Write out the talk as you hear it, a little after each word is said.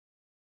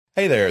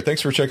Hey there,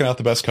 thanks for checking out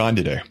The Best Kind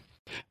today.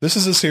 This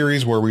is a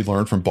series where we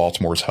learn from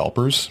Baltimore's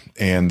helpers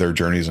and their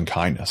journeys in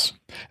kindness.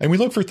 And we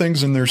look for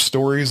things in their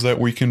stories that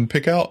we can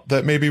pick out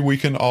that maybe we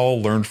can all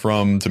learn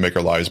from to make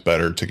our lives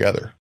better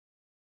together.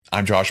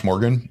 I'm Josh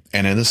Morgan,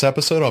 and in this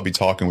episode I'll be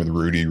talking with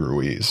Rudy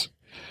Ruiz.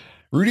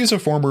 Rudy is a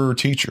former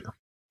teacher,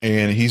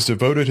 and he's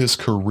devoted his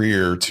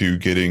career to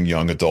getting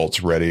young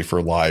adults ready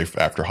for life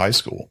after high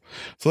school.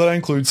 So that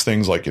includes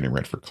things like getting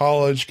ready for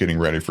college, getting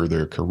ready for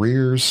their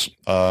careers,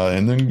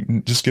 and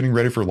then just getting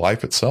ready for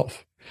life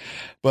itself.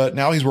 But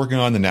now he's working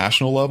on the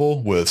national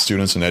level with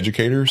students and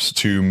educators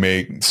to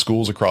make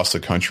schools across the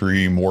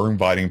country more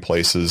inviting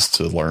places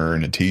to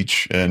learn and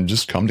teach and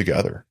just come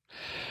together.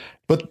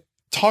 But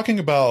talking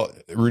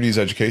about Rudy's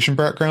education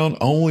background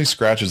only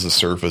scratches the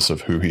surface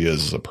of who he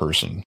is as a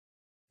person.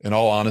 In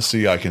all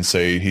honesty, I can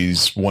say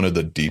he's one of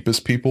the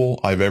deepest people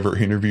I've ever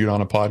interviewed on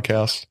a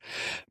podcast.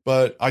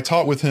 But I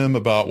talked with him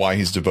about why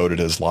he's devoted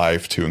his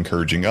life to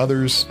encouraging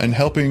others and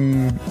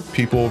helping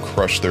people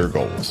crush their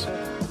goals.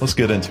 Let's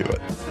get into it.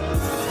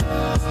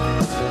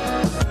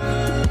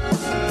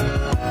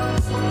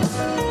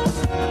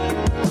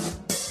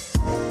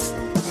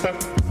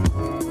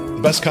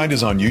 The Best Kind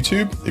is on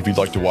YouTube if you'd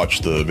like to watch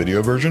the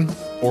video version,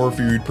 or if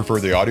you'd prefer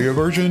the audio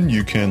version,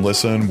 you can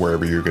listen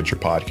wherever you get your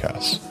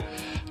podcasts.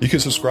 You can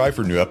subscribe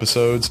for new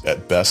episodes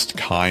at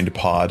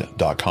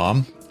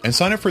bestkindpod.com and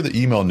sign up for the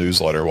email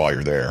newsletter while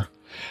you're there.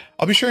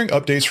 I'll be sharing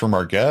updates from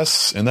our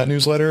guests in that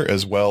newsletter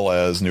as well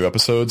as new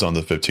episodes on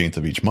the 15th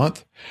of each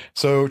month.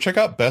 So check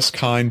out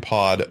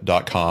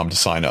bestkindpod.com to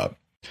sign up.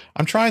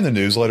 I'm trying the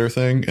newsletter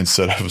thing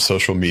instead of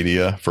social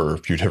media for a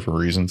few different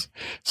reasons.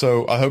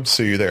 So I hope to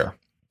see you there.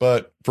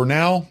 But for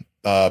now,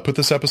 put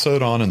this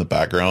episode on in the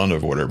background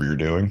of whatever you're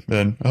doing,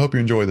 and I hope you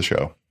enjoy the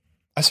show.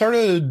 I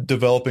started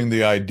developing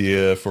the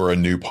idea for a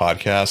new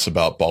podcast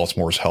about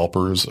Baltimore's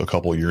helpers a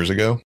couple of years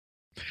ago.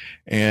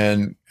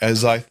 And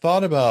as I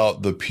thought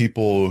about the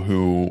people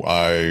who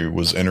I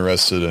was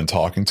interested in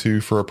talking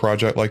to for a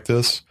project like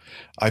this,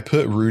 I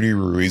put Rudy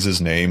Ruiz's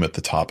name at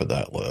the top of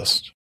that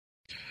list.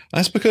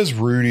 That's because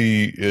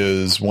Rudy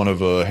is one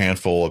of a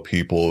handful of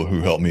people who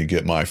helped me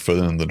get my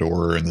foot in the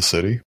door in the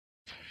city.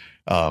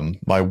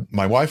 My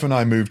wife and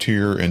I moved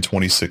here in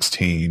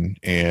 2016,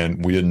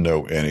 and we didn't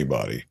know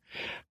anybody.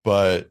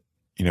 But,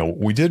 you know,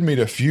 we did meet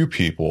a few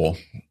people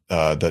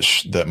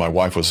that my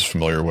wife was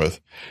familiar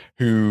with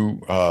who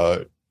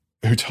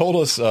told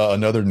us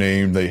another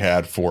name they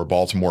had for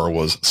Baltimore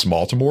was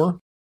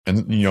Smaltimore.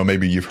 And, you know,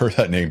 maybe you've heard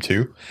that name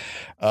too.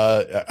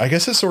 I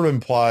guess it sort of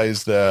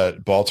implies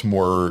that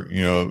Baltimore,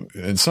 you know,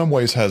 in some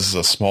ways has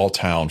a small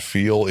town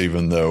feel,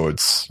 even though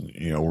it's,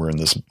 you know, we're in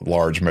this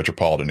large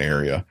metropolitan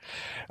area.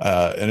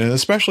 And it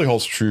especially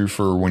holds true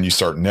for when you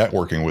start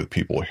networking with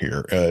people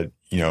here.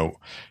 You know,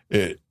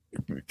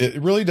 it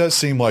really does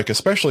seem like,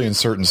 especially in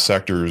certain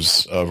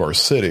sectors of our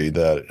city,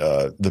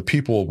 that the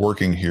people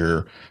working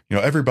here, you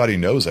know, everybody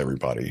knows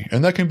everybody,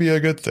 and that can be a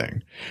good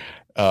thing.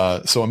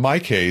 So in my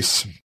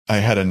case, I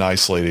had a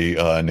nice lady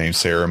named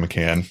Sarah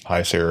McCann.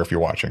 Hi, Sarah, if you're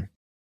watching.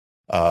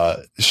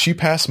 She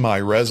passed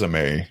my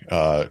resume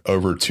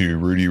over to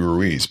Rudy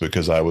Ruiz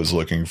because I was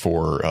looking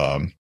for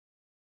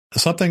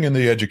something in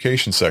the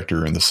education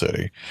sector in the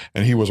city,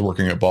 and he was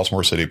working at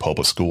Baltimore City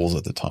Public Schools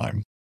at the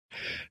time.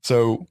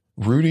 So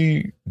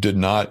Rudy did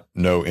not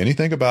know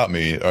anything about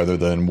me other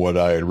than what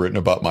I had written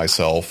about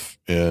myself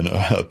in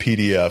a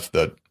PDF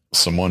that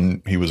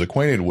someone he was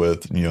acquainted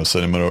with, you know,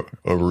 sent him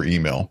over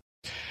email.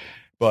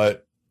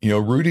 But, you know,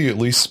 Rudy at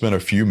least spent a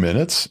few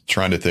minutes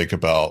trying to think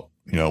about,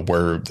 you know,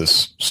 where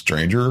this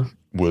stranger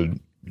would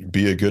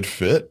be a good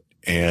fit.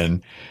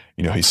 And,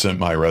 you know, he sent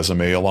my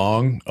resume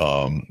along.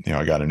 You know,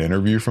 I got an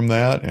interview from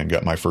that and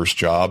got my first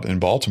job in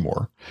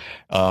Baltimore.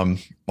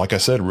 Like I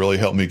said, really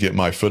helped me get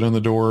my foot in the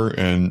door.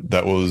 And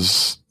that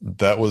was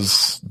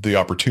the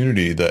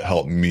opportunity that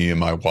helped me and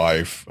my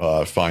wife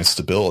find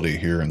stability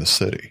here in the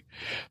city.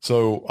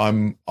 So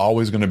I'm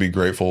always going to be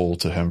grateful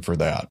to him for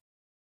that.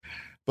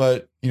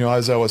 But, you know,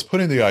 as I was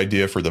putting the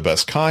idea for The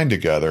Best Kind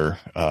together,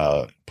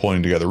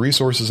 pulling together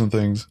resources and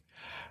things,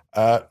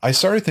 I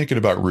started thinking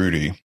about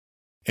Rudy.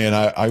 And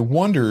I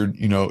wondered,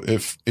 you know,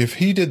 if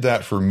he did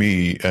that for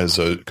me as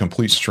a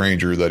complete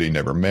stranger that he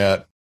never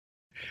met,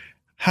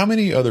 how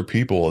many other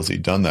people has he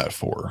done that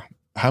for?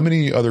 How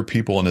many other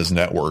people in his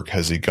network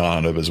has he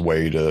gone out of his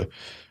way to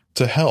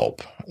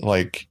help?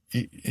 Like,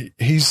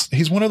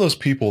 he's one of those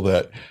people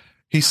that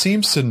he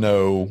seems to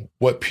know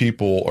what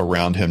people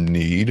around him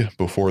need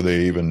before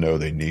they even know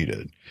they need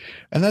it.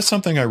 And that's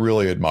something I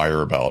really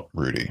admire about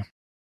Rudy.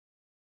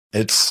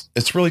 It's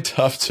really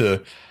tough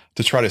to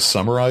try to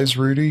summarize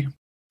Rudy.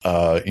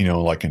 You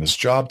know, like in his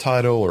job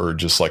title or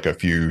just like a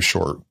few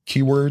short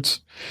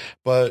keywords.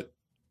 But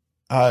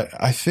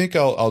I think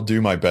I'll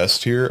do my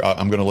best here.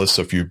 I'm going to list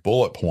a few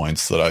bullet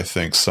points that I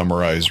think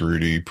summarize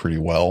Rudy pretty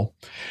well.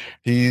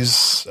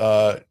 He's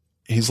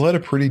led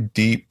a pretty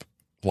deep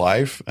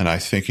life, and I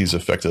think he's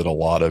affected a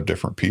lot of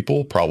different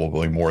people,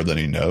 probably more than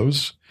he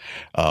knows.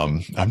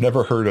 I've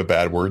never heard a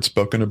bad word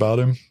spoken about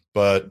him,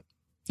 but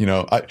you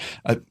know,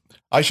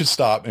 I should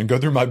stop and go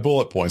through my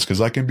bullet points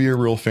because I can be a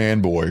real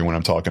fanboy when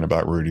I'm talking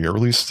about Rudy, or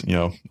at least,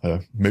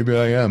 maybe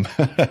I am.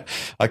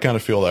 I kind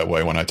of feel that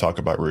way when I talk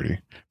about Rudy,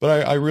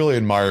 but I really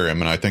admire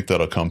him, and I think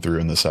that'll come through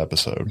in this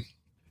episode.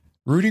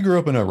 Rudy grew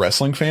up in a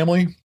wrestling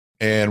family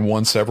and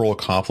won several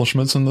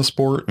accomplishments in the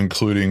sport,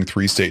 including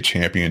 3 state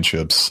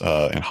championships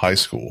in high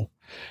school.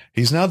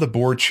 He's now the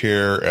board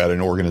chair at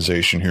an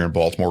organization here in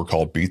Baltimore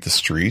called Beat the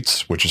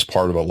Streets, which is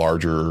part of a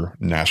larger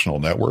national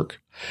network.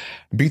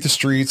 Beat the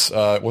Streets,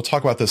 we'll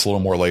talk about this a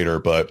little more later,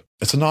 but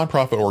it's a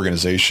nonprofit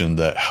organization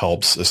that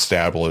helps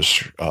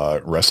establish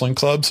wrestling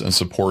clubs and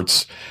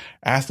supports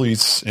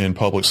athletes in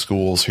public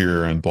schools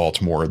here in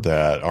Baltimore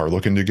that are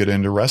looking to get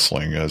into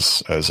wrestling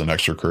as an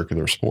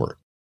extracurricular sport.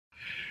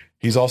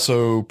 He's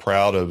also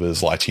proud of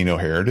his Latino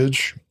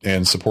heritage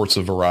and supports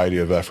a variety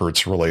of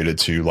efforts related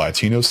to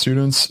Latino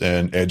students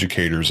and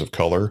educators of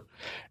color.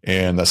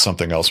 And that's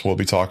something else we'll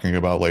be talking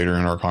about later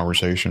in our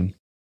conversation.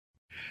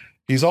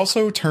 He's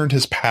also turned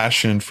his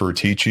passion for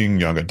teaching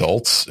young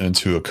adults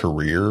into a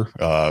career.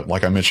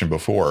 Like I mentioned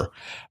before,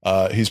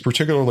 he's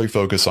particularly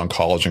focused on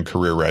college and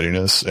career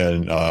readiness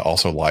and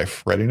also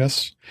life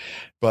readiness.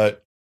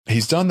 But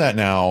he's done that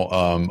now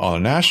on a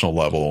national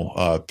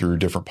level through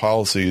different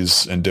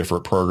policies and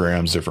different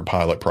programs, different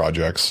pilot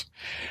projects.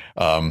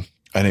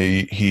 And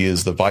he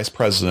is the vice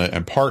president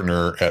and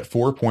partner at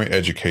 4 Point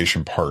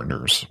Education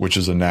Partners, which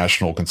is a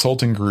national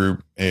consulting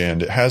group,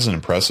 and it has an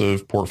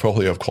impressive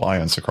portfolio of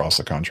clients across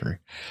the country.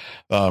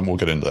 We'll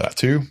get into that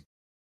too.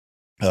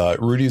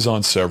 Rudy's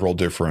on several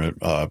different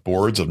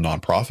boards of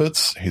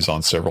nonprofits. He's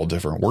on several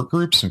different work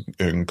groups,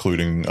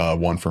 including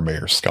one for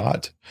Mayor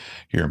Scott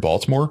here in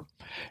Baltimore.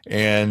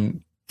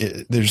 And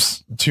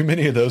there's too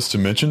many of those to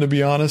mention, to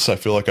be honest. I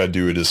feel like I'd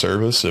do a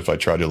disservice if I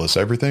tried to list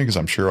everything because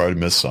I'm sure I'd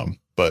miss some.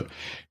 But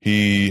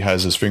he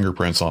has his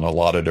fingerprints on a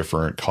lot of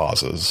different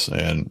causes,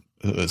 and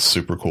it's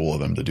super cool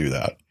of him to do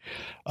that.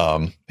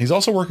 He's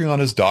also working on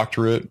his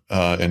doctorate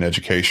in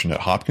education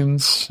at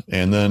Hopkins.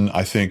 And then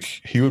I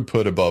think he would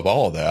put above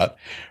all of that,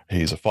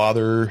 he's a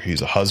father,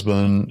 he's a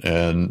husband,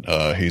 and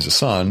he's a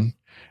son.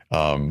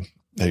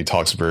 He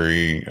talks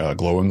very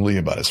glowingly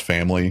about his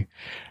family.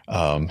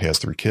 He has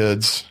 3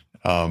 kids.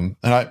 And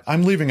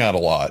I'm leaving out a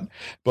lot,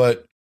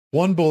 but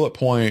one bullet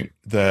point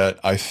that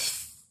I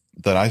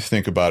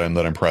think about him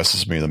that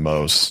impresses me the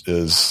most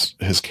is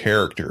his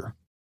character.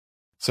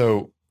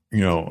 So,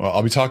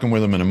 I'll be talking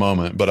with him in a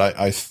moment, but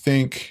I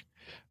think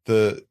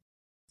the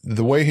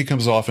way he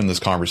comes off in this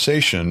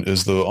conversation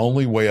is the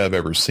only way I've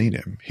ever seen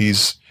him.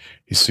 He's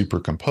super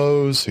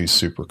composed. He's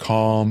super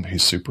calm.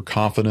 He's super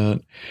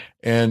confident.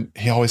 And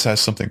he always has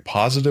something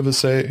positive to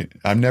say.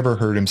 I've never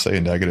heard him say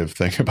a negative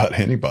thing about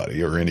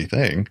anybody or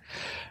anything.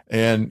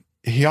 And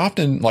he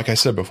often, like I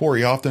said before,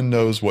 he often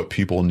knows what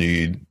people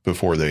need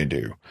before they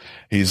do.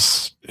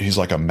 He's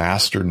like a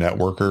master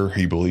networker.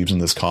 He believes in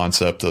this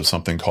concept of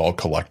something called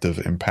collective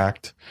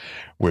impact,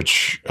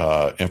 which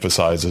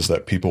emphasizes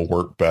that people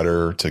work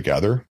better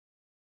together,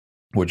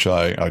 which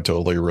I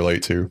totally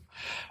relate to.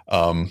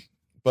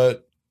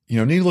 But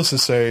needless to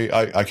say,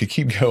 I could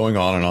keep going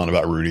on and on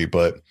about Rudy,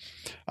 but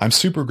I'm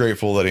super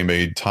grateful that he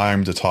made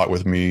time to talk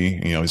with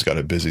me. He's got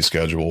a busy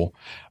schedule.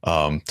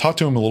 Talked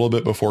to him a little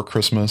bit before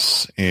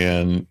Christmas,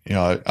 and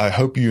I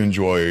hope you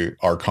enjoy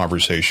our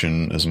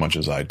conversation as much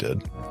as I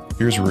did.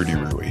 Here's Rudy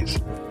Ruiz.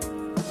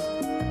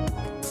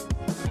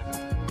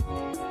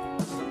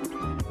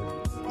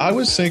 I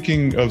was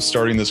thinking of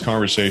starting this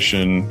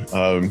conversation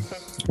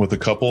with a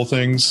couple of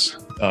things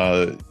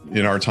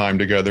in our time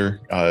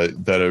together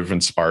that have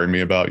inspired me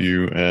about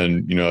you.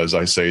 And, as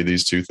I say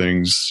these 2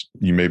 things,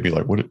 you may be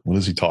like, what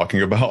is he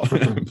talking about?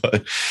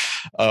 But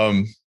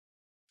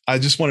I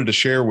just wanted to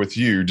share with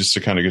you just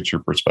to kind of get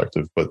your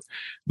perspective. But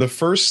the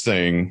first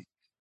thing,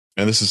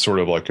 and this is sort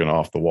of like an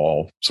off the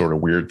wall sort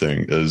of weird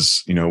thing,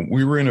 is,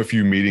 we were in a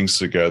few meetings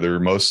together,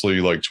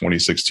 mostly like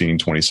 2016,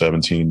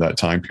 2017, that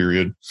time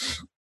period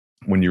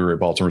when you were at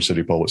Baltimore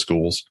City Public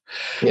Schools.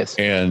 Yes.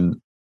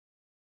 And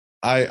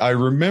I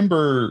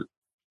remember,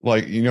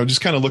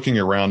 just kind of looking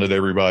around at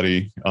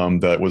everybody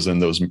that was in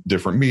those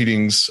different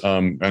meetings.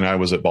 And I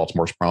was at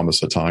Baltimore's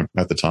Promise at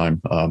the time,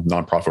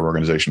 nonprofit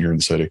organization here in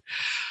the city.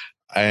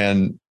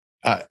 And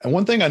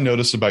one thing I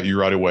noticed about you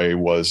right away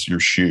was your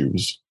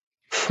shoes.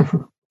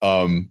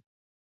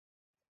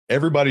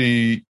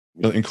 Everybody,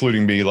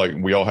 including me,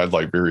 we all had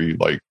very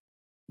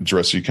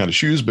dressy kind of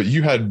shoes, but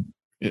you had,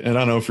 and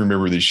I don't know if you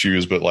remember these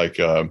shoes, but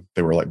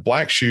they were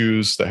black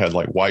shoes that had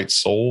white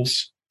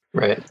soles.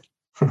 Right.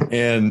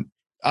 And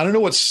I don't know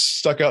what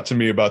stuck out to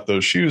me about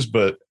those shoes,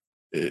 but,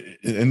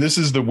 and this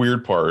is the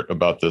weird part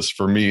about this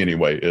for me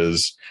anyway,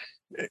 is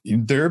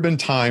there have been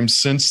times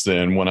since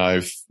then when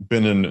I've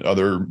been in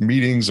other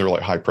meetings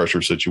or high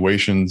pressure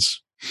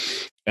situations,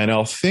 and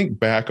I'll think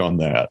back on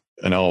that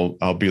and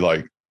I'll be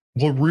like,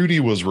 well,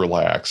 Rudy was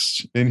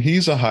relaxed, and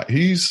he's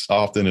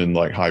often in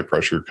high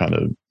pressure kind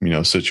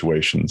of,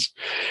 situations.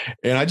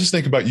 And I just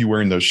think about you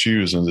wearing those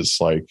shoes, and it's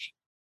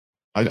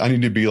I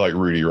need to be like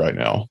Rudy right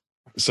now.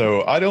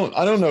 So I don't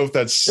know if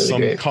that's really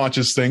some great.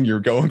 conscious thing you're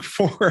going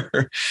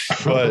for,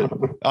 but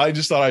I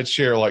just thought I'd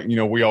share, like,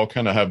 we all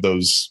kind of have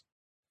those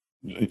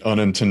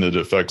unintended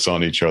effects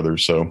on each other.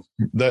 So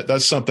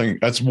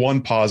that's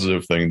one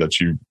positive thing that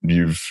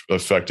you've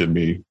affected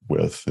me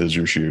with, is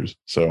your shoes.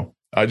 So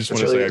I just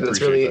want to say I That's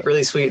appreciate that.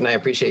 really sweet, and I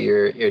appreciate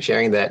your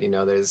sharing that.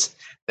 There's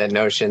that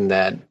notion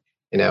that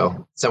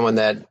someone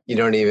that you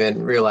don't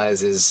even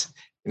realize is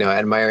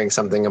admiring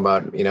something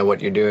about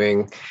what you're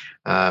doing,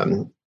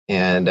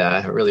 and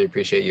I really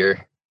appreciate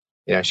your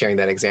sharing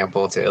that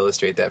example to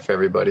illustrate that for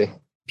everybody.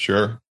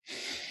 Sure.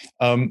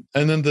 And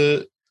then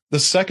the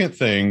second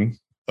thing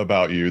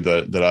about you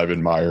that I've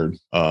admired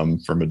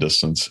from a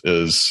distance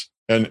is,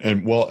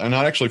 and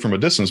not actually from a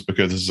distance,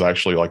 because this has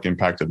actually like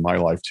impacted my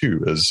life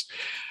too, is,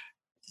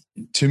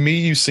 to me,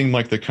 you seem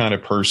like the kind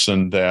of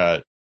person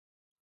that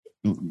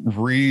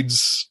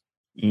reads,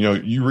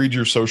 you read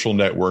your social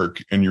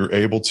network and you're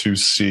able to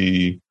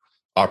see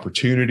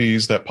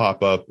opportunities that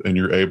pop up, and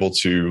you're able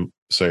to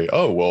say,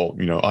 oh, well,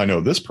 I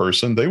know this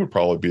person, they would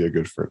probably be a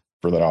good fit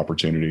for that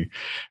opportunity.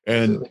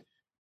 And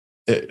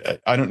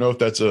I don't know if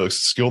that's a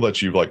skill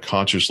that you've like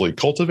consciously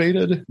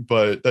cultivated,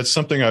 but that's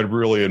something I'd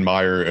really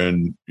admire.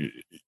 And,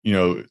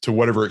 to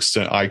whatever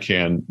extent I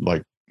can,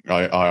 like,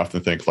 I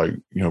often think, like,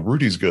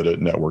 Rudy's good at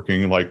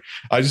networking. Like,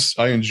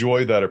 I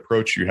enjoy that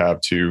approach you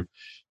have to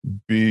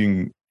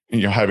being,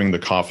 having the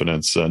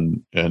confidence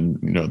and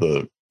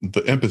the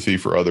empathy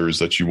for others,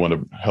 that you want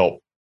to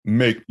help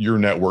make your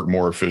network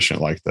more efficient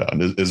like that.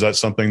 And is that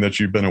something that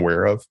you've been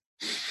aware of?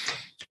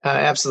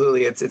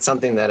 Absolutely. It's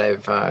something that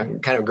I've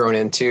kind of grown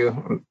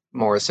into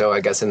more so, I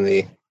guess, in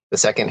the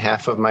second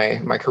half of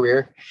my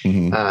career,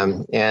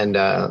 and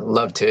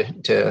love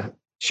to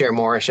share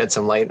more, shed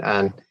some light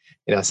on,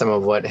 some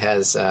of what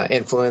has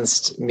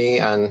influenced me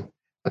on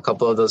a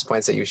couple of those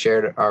points that you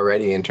shared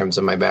already in terms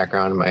of my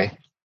background, my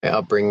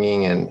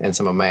upbringing, and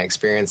some of my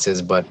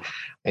experiences. But,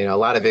 a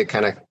lot of it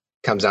kind of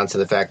comes down to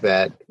the fact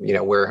that,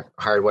 we're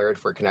hardwired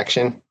for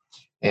connection.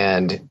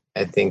 And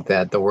I think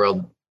that the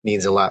world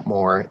needs a lot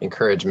more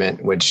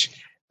encouragement,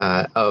 which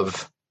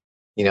of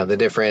the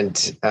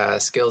different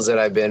skills that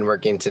I've been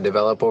working to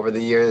develop over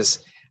the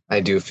years, I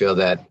do feel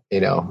that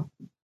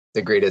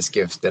the greatest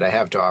gift that I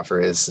have to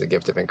offer is the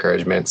gift of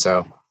encouragement.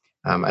 So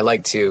I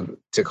like to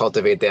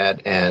cultivate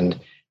that and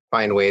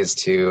find ways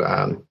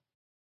to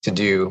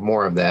do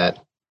more of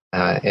that,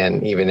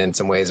 and even in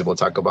some ways we'll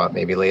talk about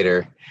maybe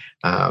later,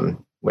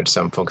 which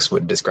some folks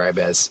would describe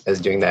as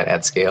doing that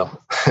at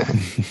scale.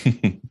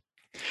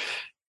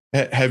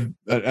 And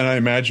I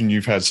imagine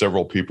you've had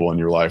several people in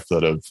your life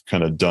that have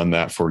kind of done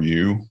that for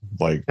you,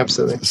 like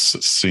Absolutely.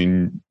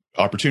 Seen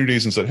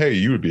opportunities and said, hey,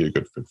 you would be a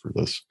good fit for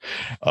this.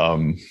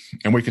 And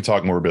we can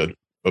talk more a bit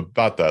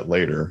about that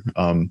later.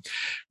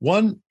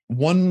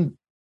 One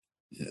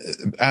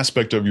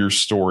aspect of your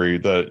story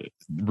that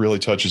really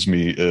touches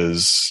me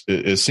is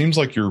it seems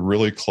like you're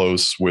really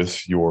close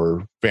with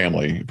your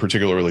family,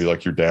 particularly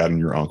like your dad and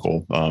your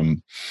uncle.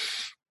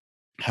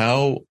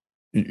 How,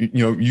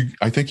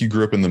 I think you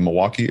grew up in the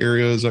Milwaukee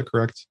area. Is that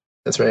correct?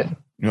 That's right.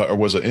 Or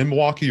was it in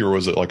Milwaukee, or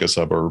was it like a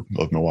suburb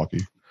of Milwaukee?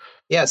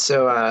 Yeah.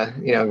 So,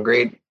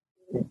 great,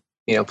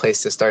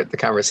 place to start the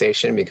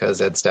conversation, because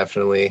that's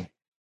definitely,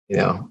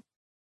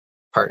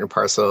 part and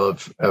parcel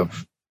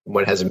of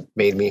what has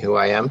made me who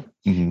I am.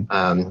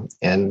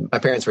 And my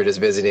parents were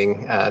just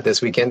visiting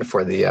this weekend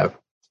for the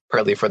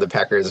partly for the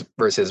Packers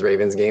versus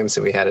Ravens game,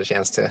 so we had a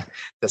chance to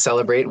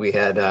celebrate. We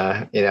had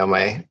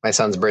my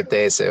son's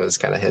birthday, so it was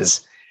kind of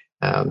his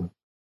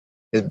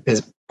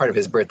part of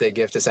his birthday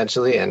gift,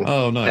 essentially. And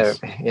oh, nice.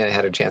 I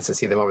had a chance to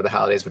see them over the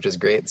holidays, which is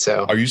great.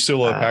 So, are you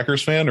still a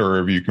Packers fan, or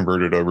have you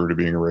converted over to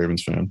being a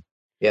Ravens fan?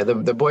 Yeah,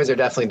 the boys are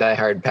definitely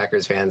diehard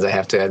Packers fans, I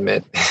have to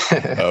admit.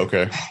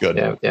 Okay,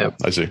 good. Yeah.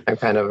 I see. I'm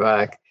kind of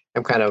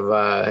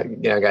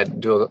got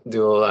dual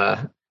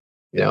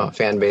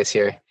fan base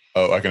here.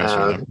 Oh, I can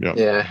understand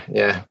that.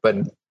 Yeah. But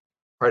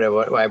part of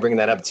why I bring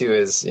that up too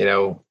is,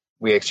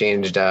 we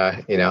exchanged,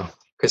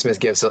 Christmas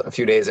gifts a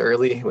few days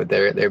early with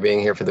their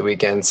being here for the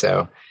weekend.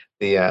 So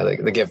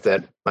the gift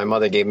that my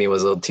mother gave me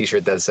was a little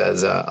T-shirt that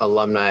says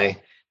alumni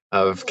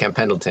of Camp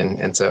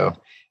Pendleton. And so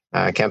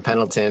Camp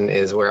Pendleton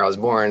is where I was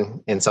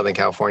born, in Southern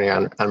California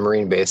on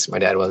Marine base. My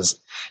dad was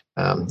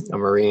a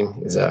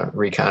Marine, he's a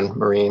recon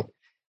Marine.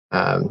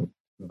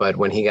 But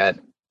when he got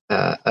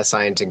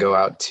assigned to go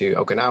out to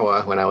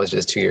Okinawa when I was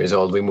just 2 years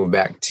old, we moved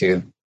back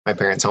to my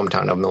parents'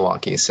 hometown of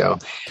Milwaukee. So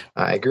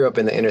I grew up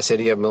in the inner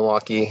city of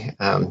Milwaukee,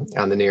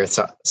 on the near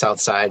south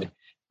side.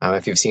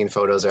 If you've seen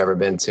photos or ever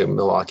been to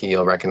Milwaukee,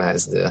 you'll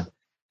recognize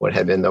what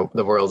had been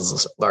the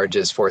world's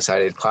largest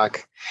four-sided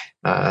clock,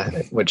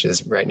 which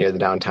is right near the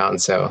downtown.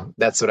 So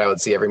that's what I would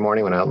see every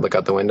morning when I would look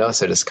out the window.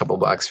 So just a couple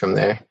blocks from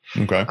there.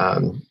 Okay.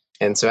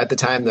 And so at the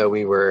time, though,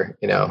 we were,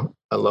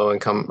 a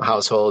low-income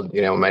household.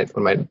 When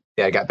my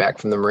dad got back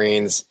from the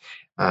Marines,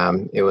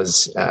 it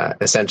was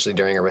essentially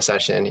during a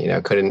recession.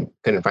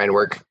 Couldn't find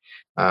work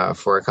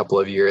for a couple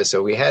of years.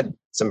 So we had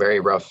some very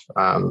rough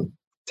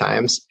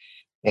times,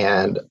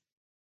 and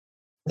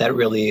that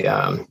really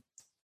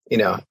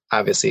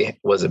obviously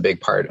was a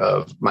big part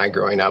of my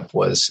growing up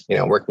was,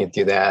 working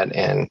through that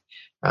and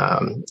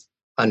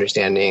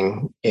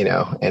understanding,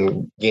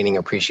 and gaining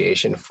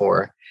appreciation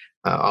for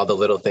all the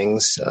little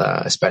things,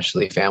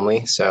 especially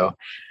family. So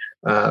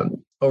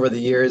over the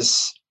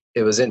years,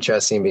 it was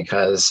interesting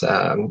because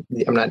I'm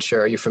not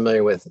sure, are you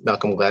familiar with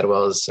Malcolm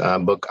Gladwell's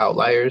book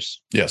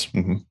Outliers? Yes.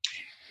 Mm-hmm.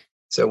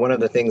 So one of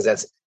the things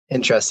that's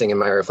interesting in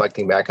my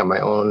reflecting back on my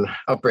own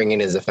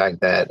upbringing is the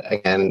fact that,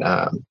 again,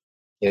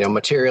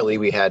 materially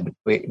we had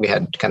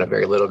kind of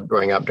very little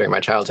growing up during my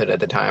childhood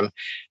at the time.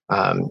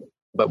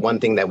 But one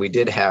thing that we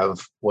did have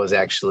was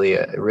actually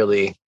a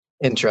really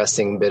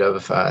interesting bit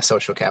of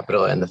social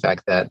capital, and the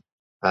fact that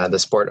the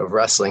sport of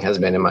wrestling has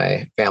been in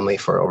my family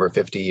for over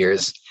 50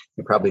 years.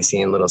 You've probably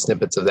seen little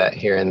snippets of that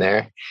here and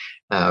there.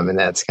 And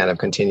that's kind of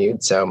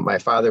continued. So my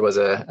father was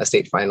a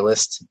state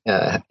finalist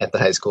at the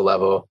high school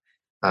level.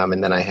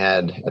 And then I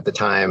had, at the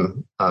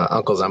time,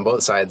 uncles on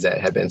both sides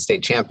that had been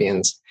state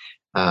champions.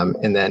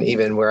 And then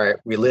even where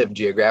we lived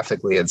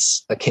geographically,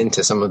 it's akin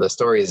to some of the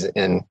stories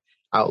in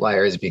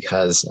Outliers,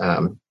 because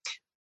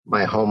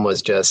my home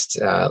was just,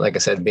 like I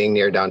said, being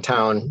near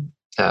downtown,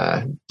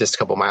 just a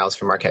couple miles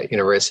from Marquette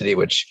University,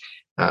 which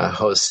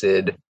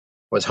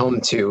was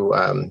home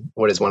to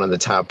what is one of the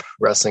top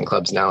wrestling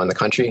clubs now in the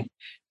country.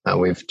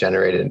 We've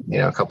generated,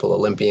 a couple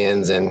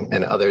Olympians and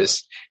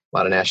others, a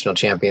lot of national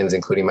champions,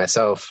 including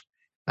myself.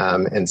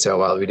 And so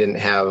while we didn't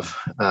have,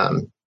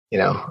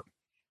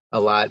 a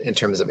lot in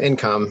terms of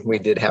income, we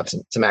did have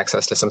some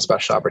access to some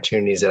special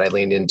opportunities that I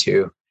leaned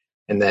into.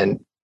 And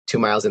then 2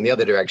 miles in the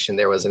other direction,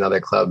 there was another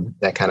club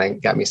that kind of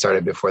got me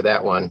started before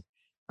that one.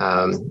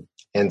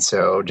 And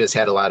so just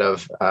had a lot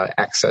of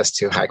access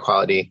to high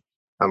quality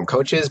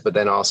coaches, but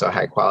then also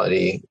high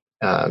quality,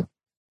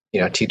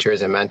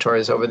 teachers and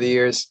mentors over the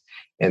years.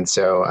 And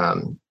so,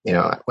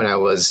 when I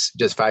was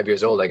just 5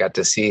 years old, I got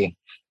to see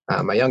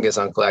my youngest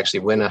uncle actually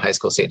win a high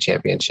school state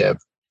championship.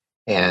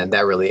 And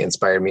that really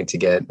inspired me to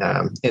get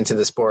into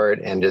the sport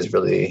and just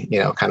really,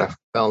 kind of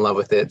fell in love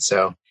with it.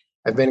 So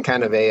I've been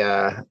kind of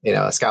a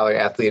scholar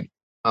athlete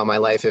all my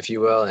life, if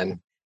you will. And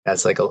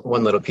that's like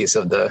one little piece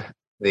of the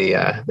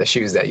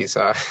shoes that you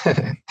saw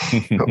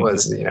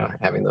was,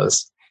 having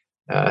those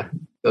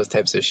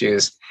types of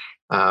shoes.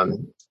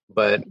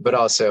 But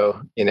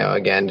also,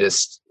 again,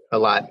 just a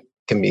lot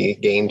can be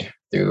gained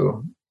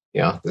through,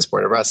 the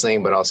sport of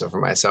wrestling, but also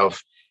for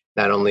myself,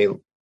 not only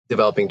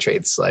developing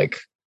traits like,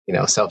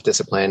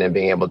 self-discipline and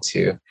being able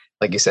to,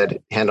 like you said,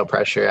 handle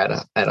pressure at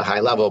a high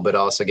level, but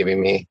also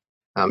giving me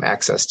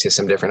access to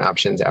some different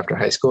options after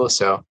high school.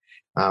 So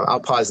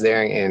I'll pause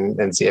there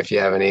and see if you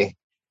have any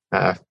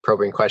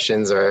probing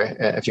questions, or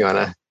if you want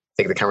to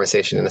take the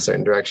conversation in a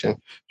certain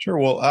direction. Sure.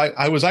 Well,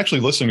 I was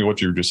actually listening to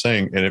what you were just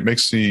saying, and it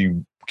makes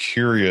me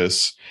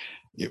curious,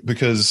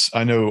 because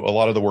I know a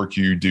lot of the work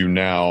you do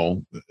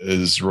now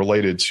is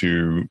related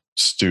to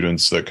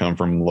students that come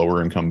from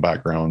lower income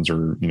backgrounds,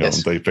 or,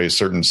 Yes. They face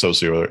certain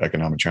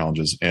socioeconomic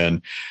challenges.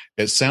 And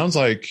it sounds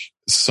like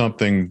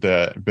something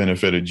that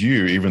benefited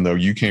you, even though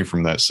you came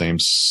from that same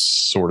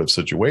sort of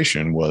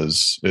situation,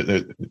 was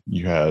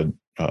you had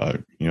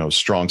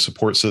strong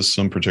support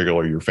system,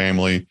 particularly your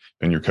family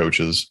and your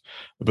coaches,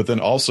 but then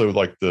also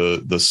like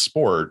the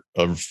sport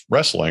of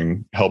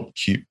wrestling helped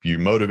keep you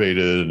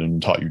motivated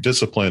and taught you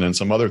discipline and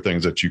some other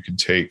things that you could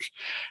take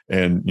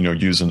and,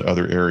 use in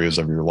other areas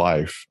of your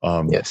life.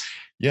 Yes.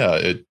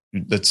 Yeah,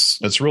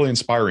 it's really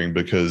inspiring,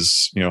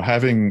 because,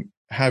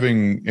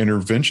 having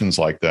interventions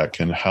like that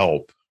can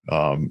help,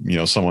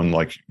 someone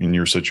like in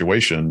your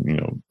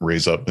situation,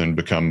 raise up and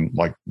become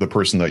like the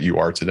person that you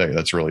are today.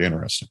 That's really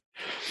interesting.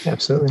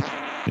 Absolutely.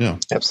 Yeah.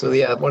 Absolutely.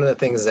 Yeah. One of the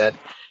things that,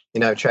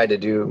 I've tried to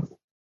do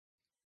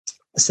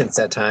since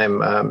that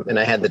time, and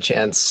I had the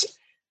chance,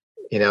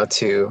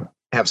 to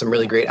have some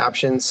really great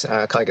options,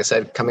 like I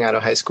said, coming out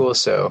of high school.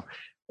 So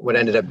what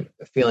ended up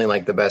feeling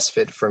like the best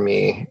fit for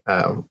me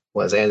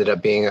was I ended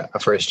up being a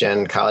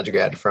first-gen college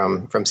grad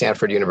from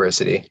Stanford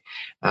University.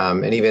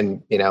 And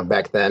even,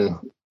 back then,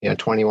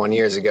 21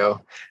 years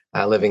ago,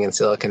 living in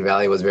Silicon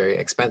Valley was very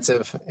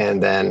expensive.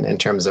 And then in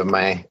terms of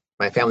my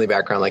family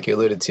background, like you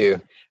alluded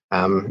to,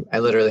 I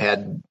literally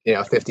had,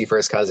 50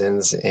 first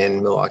cousins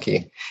in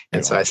Milwaukee.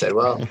 And so I said,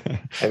 well,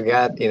 I've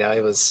got,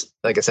 it was,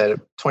 like I said,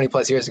 20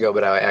 plus years ago,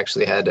 but I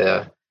actually had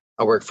a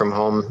work from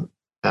home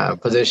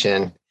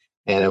position.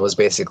 And it was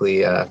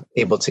basically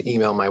able to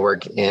email my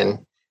work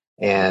in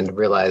and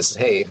realize,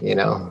 hey,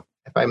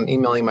 if I'm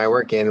emailing my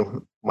work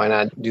in, why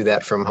not do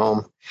that from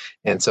home?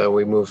 And so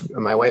we moved.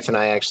 My wife and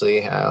I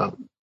actually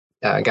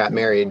got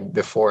married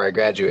before I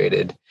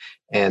graduated.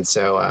 And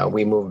so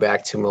we moved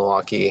back to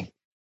Milwaukee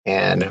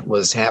and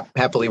was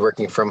happily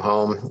working from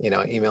home,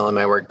 emailing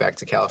my work back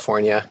to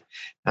California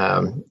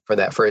for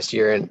that first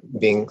year, and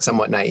being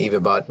somewhat naive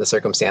about the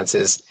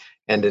circumstances.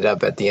 Ended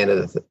up at the end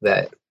of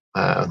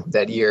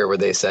that year where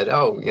they said,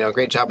 oh,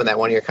 great job on that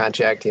 1-year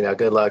contract,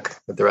 good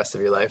luck with the rest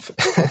of your life.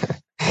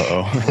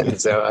 And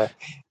so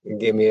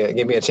gave me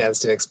a chance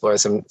to explore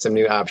some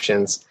new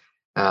options.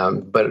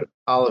 But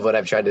all of what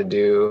I've tried to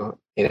do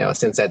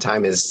since that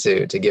time is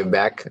to give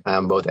back,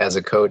 both as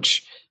a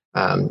coach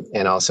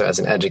and also as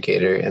an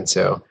educator. And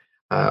so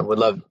would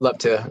love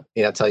to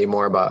tell you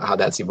more about how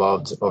that's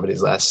evolved over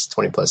these last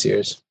 20 plus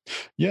years.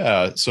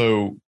 Yeah.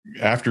 So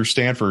after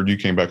Stanford, you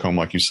came back home,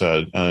 like you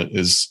said.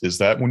 Is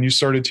that when you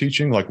started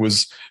teaching? Like,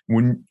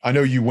 when I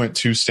know you went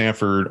to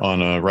Stanford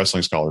on a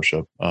wrestling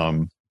scholarship,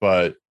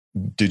 but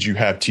did you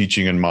have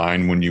teaching in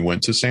mind when you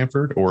went to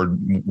Stanford, or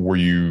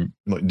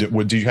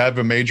did you have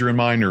a major in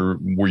mind, or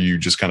were you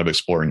just kind of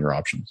exploring your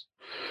options?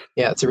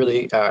 Yeah, it's a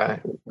really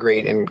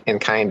great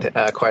and kind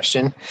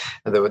question,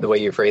 the way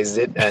you phrased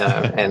it.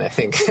 And I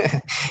think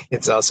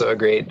it's also a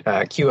great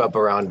cue up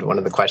around one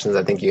of the questions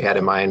I think you had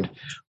in mind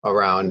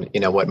around,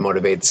 what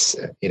motivates,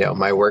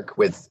 my work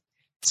with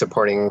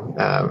supporting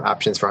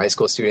options for high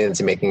school students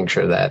and making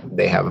sure that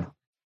they have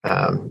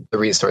the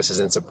resources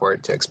and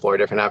support to explore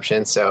different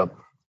options. So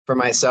for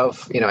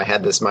myself, I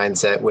had this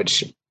mindset,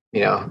 which,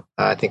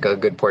 I think a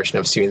good portion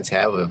of students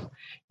have of,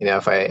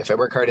 if I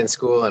work hard in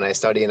school and I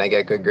study and I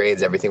get good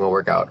grades, everything will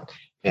work out.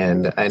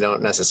 And I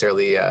don't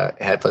necessarily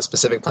have a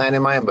specific plan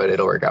in mind, but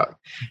it'll work out.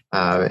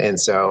 And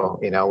so,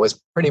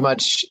 was pretty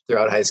much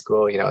throughout high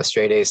school, a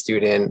straight A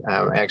student.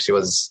 I actually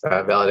was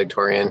a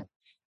valedictorian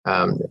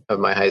of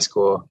my high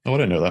school. Oh, I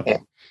didn't know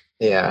that.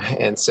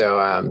 And so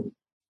on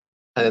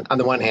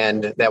the one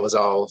hand, that was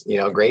all,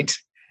 great.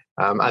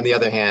 On the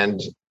other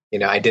hand,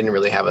 I didn't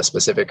really have a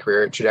specific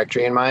career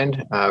trajectory in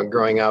mind.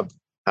 Growing up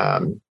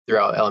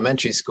throughout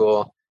elementary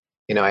school,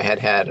 I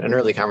had an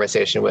early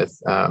conversation with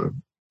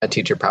a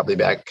teacher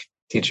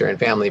and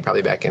family,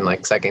 probably back in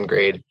like second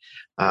grade.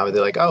 They're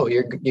like, "Oh,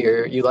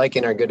 you like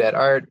and are good at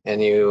art,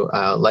 and you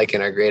like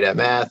and are great at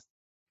math.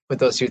 Put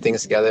those two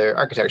things together,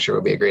 architecture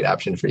would be a great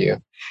option for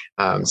you."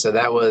 So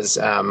that was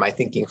my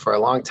thinking for a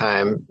long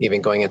time,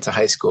 even going into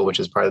high school, which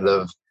was part of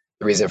the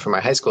reason for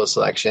my high school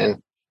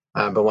selection.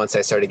 But once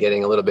I started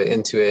getting a little bit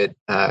into it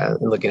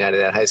and looking at it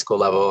at high school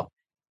level,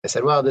 I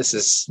said, well,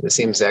 this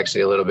seems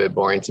actually a little bit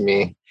boring to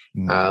me.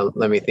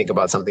 Let me think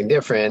about something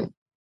different,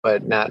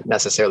 but not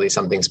necessarily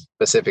something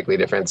specifically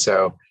different.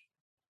 So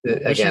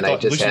again,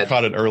 at least you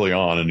caught it early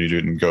on and you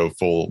didn't go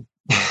full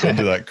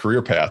into that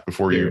career path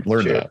before you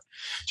learned that.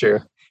 True.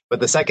 But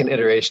the second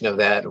iteration of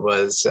that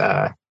was,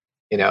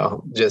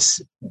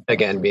 just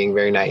again, being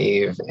very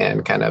naive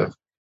and kind of,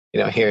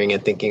 hearing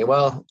and thinking,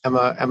 well, I'm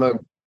a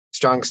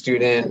strong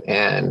student,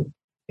 and,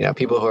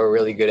 people who are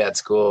really good at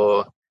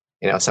school,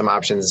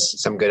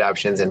 some good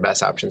options and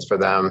best options for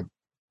them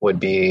would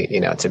be,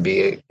 to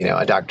be,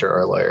 a doctor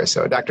or a lawyer.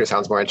 So a doctor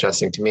sounds more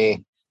interesting to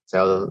me.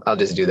 So I'll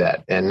just do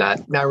that, and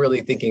not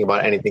really thinking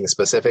about anything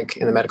specific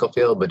in the medical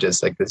field, but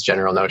just like this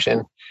general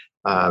notion.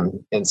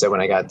 And so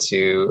when I got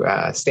to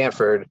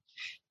Stanford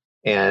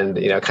and,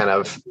 kind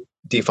of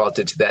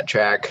defaulted to that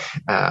track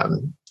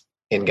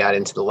and got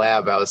into the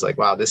lab, I was like,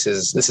 wow, this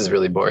is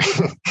really boring.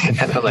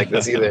 I don't like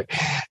this either.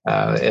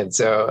 And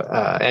so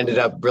ended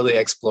up really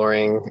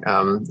exploring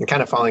and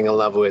kind of falling in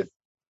love with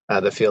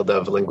the field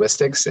of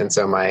linguistics. And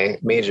so my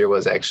major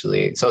was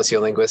actually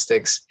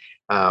sociolinguistics.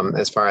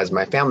 As far as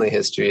my family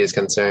history is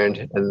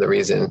concerned, and the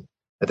reason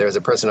that there was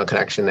a personal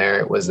connection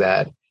there was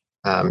that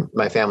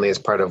my family is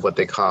part of what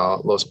they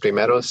call Los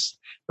Primeros,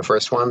 the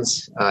first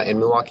ones in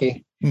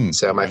Milwaukee.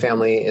 So my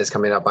family is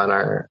coming up on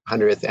our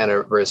 100th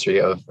anniversary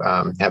of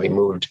having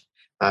moved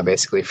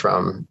basically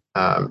from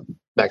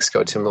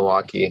Mexico to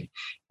Milwaukee.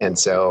 And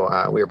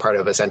so we were part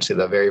of essentially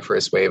the very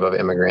first wave of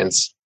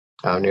immigrants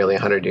nearly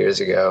 100 years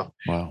ago.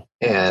 Wow.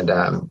 And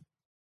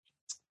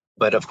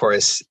but of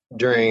course,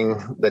 during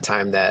the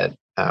time that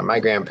my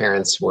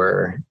grandparents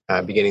were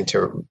beginning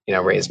to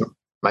raise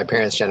my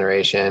parents'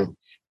 generation,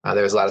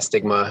 there was a lot of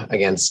stigma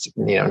against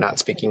not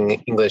speaking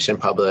English in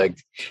public.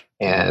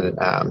 And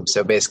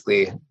so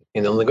basically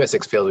in the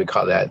linguistics field, we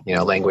call that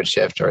language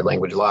shift or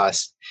language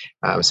loss.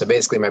 So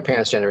basically my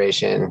parents'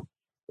 generation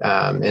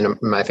and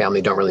my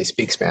family don't really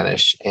speak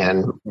Spanish,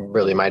 and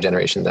really my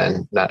generation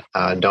then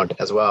don't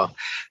as well.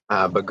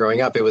 But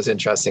growing up, it was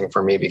interesting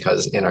for me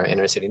because in our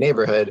inner city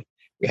neighborhood,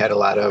 we had a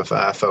lot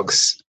of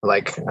folks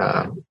like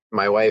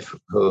my wife,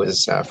 who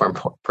is from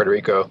Puerto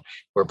Rico, who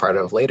were part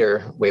of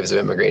later waves of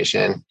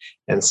immigration.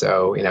 And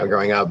so,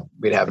 growing up,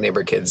 we'd have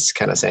neighbor kids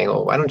kind of saying,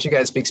 well, why don't you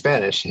guys speak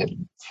Spanish?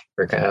 And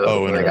we're kind of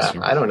like,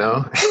 I don't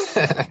know.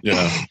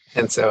 Yeah.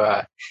 And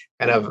so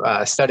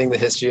studying the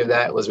history of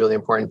that was really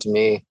important to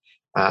me,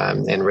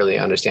 and really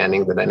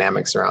understanding the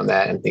dynamics around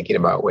that and thinking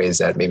about ways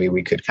that maybe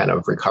we could kind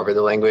of recover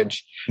the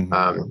language.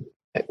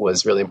 It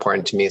was really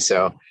important to me.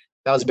 So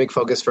that was a big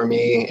focus for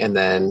me. And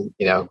then,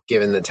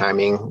 given the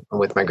timing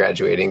with my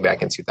graduating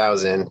back in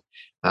 2000,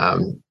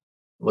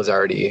 was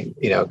already,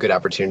 good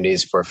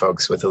opportunities for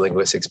folks with a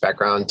linguistics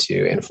background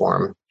to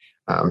inform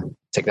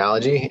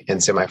technology.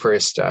 And so my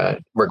first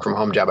work from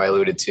home job I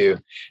alluded to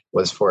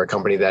was for a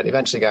company that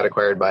eventually got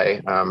acquired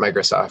by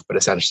Microsoft, but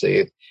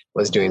essentially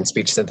was doing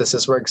speech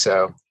synthesis work.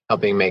 So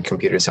helping make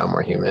computers sound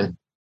more human.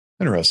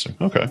 Interesting.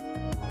 Okay.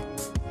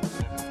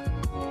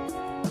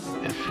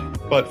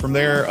 But from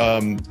there, I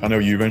know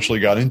you eventually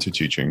got into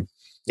teaching.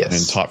 Yes.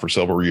 And taught for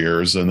several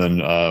years. And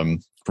then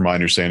from my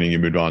understanding, you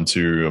moved on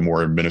to a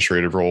more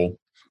administrative role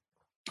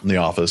in the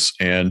office.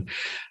 And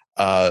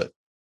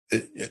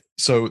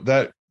so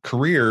that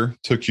career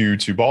took you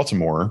to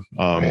Baltimore.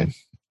 Right.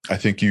 I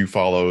think you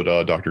followed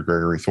Dr.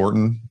 Gregory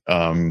Thornton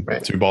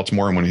Right. to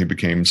Baltimore when he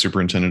became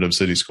superintendent of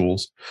city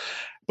schools.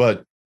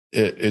 But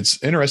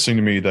it's interesting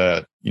to me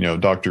that,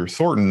 Dr.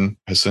 Thornton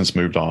has since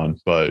moved on,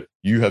 but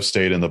you have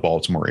stayed in the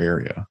Baltimore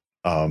area.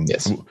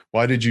 Yes.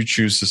 Why did you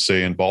choose to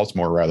stay in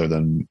Baltimore rather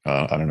than,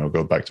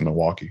 go back to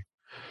Milwaukee?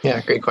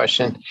 Yeah, great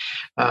question.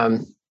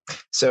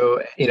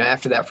 So,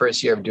 after that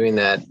first year of doing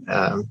that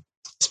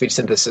speech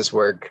synthesis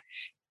work,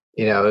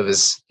 it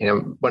was,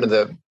 one of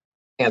the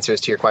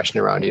answers to your question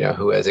around,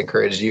 who has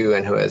encouraged you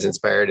and who has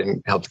inspired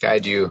and helped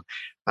guide you.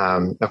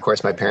 Of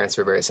course, my parents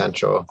were very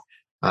central.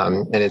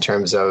 And in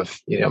terms of,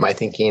 my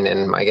thinking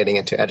and my getting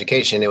into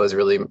education, it was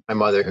really my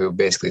mother who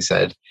basically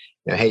said,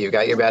 hey, you've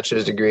got your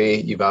bachelor's degree.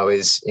 You've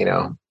always,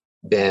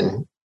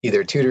 been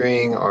either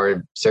tutoring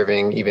or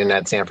serving even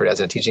at Stanford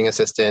as a teaching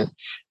assistant,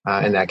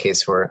 in that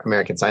case for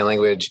American Sign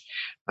Language.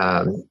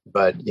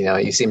 But,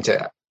 you seem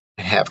to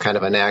have kind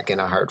of a knack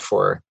and a heart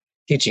for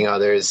teaching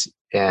others,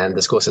 and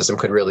the school system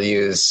could really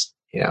use,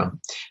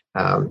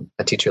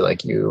 a teacher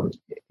like you.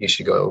 You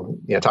should go,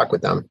 talk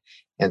with them.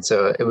 And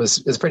so it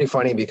was pretty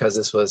funny because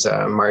this was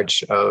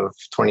March of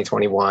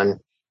 2021,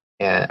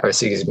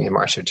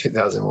 March of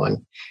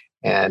 2001.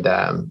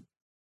 And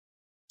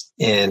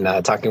in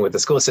talking with the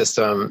school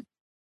system,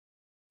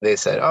 they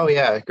said, "Oh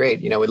yeah,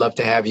 great. We'd love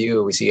to have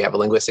you. We see you have a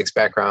linguistics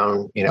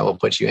background. We'll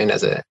put you in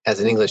as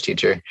an English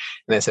teacher."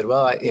 And I said,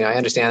 "Well, I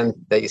understand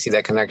that you see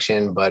that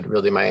connection, but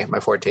really my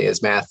forte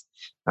is math.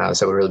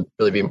 So it would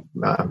really be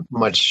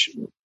much,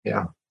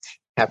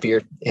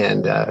 happier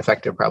and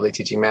effective probably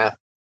teaching math."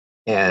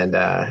 And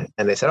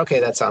they said,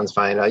 "Okay, that sounds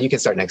fine. You can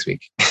start next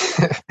week."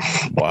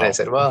 Wow. And I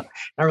said, "Well,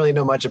 I don't really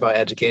know much about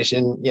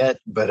education yet,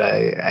 but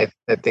I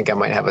think I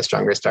might have a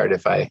stronger start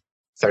if I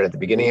start at the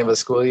beginning of a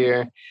school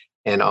year."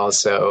 And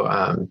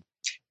also,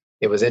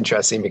 it was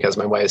interesting because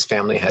my wife's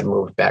family had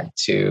moved back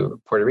to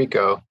Puerto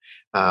Rico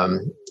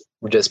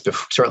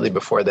shortly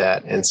before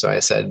that. And so I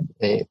said,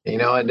 "Hey, you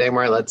know what,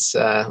 Dagmar, let's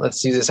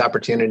use this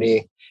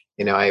opportunity.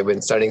 I've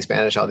been studying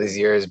Spanish all these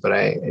years, but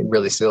I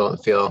really still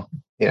don't feel,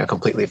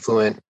 completely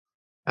fluent.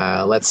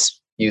 Let's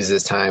use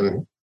this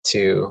time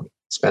to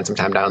spend some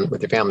time down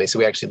with your family." So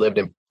we actually lived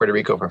in Puerto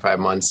Rico for 5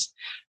 months.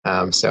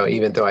 So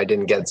even though I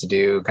didn't get to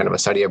do kind of a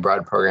study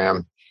abroad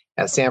program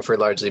at Stanford,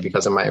 largely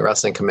because of my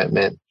wrestling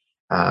commitment,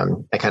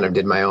 I kind of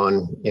did my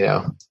own,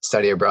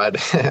 study abroad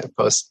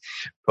post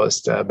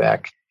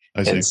back.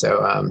 And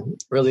so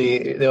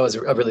really, that was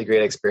a really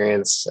great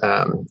experience.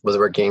 Was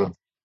working,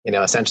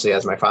 essentially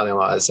as my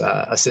father-in-law's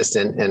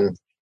assistant, and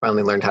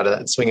finally learned how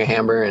to swing a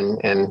hammer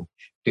and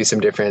do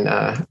some different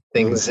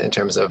things in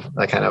terms of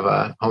kind of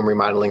a home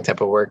remodeling type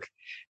of work.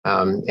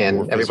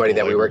 And everybody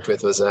that we worked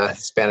with was a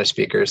Spanish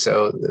speaker.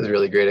 So it was a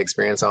really great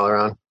experience all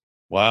around.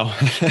 Wow.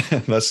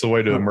 That's the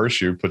way to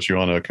immerse you, put you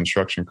on a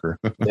construction crew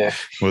yeah.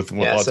 with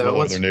lots of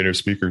other native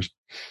speakers.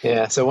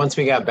 Yeah. So once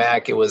we got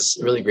back, it was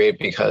really great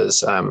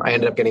because I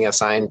ended up getting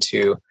assigned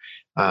to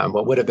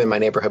what would have been my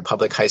neighborhood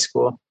public high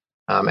school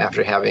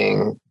after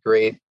having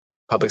great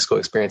public school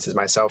experiences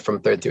myself from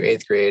 3rd through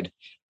 8th grade.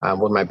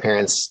 When my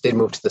parents did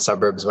move to the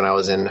suburbs when I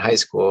was in high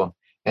school,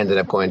 ended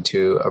up going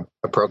to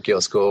a parochial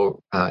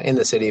school in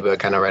the city, but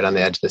kind of right on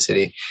the edge of the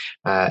city.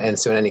 And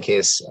so in any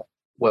case,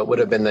 what would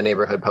have been the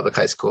neighborhood public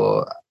high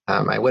school,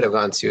 I would have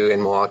gone to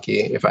in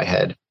Milwaukee if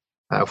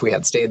we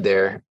had stayed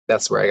there.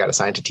 That's where I got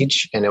assigned to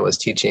teach. And it was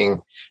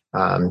teaching,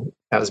 I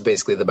was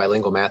basically the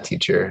bilingual math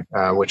teacher,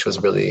 which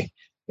was really,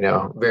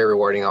 very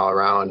rewarding all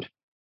around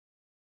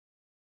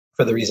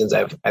for the reasons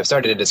I've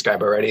started to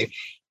describe already.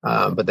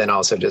 But then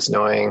also just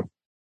knowing,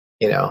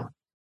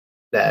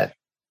 that,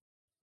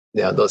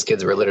 those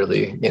kids were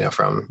literally,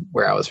 from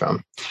where I was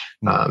from.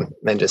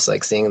 And just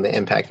like seeing the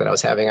impact that I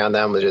was having on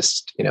them was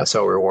just,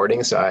 so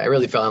rewarding. So I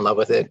really fell in love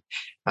with it.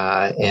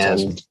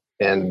 And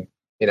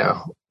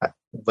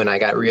when I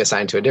got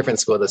reassigned to a different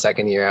school the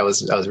second year, I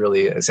was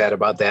really sad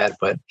about that,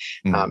 but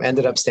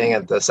ended up staying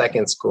at the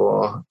second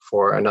school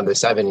for another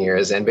 7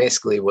 years and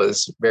basically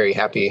was very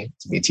happy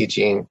to be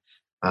teaching.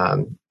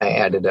 I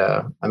added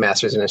a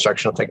master's in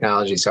instructional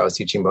technology. So I was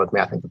teaching both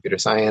math and computer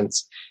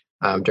science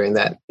during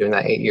that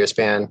 8-year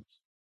span.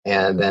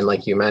 And then,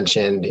 like you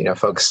mentioned,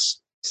 folks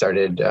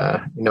started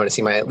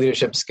noticing my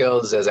leadership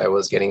skills as I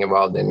was getting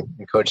involved in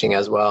coaching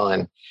as well,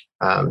 and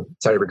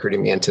started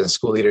recruiting me into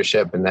school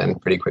leadership, and then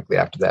pretty quickly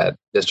after that,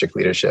 district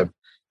leadership.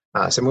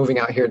 So moving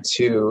out here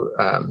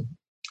to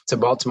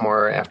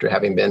Baltimore after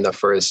having been the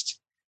first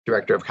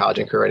director of college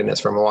and career readiness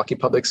for Milwaukee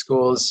Public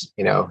Schools,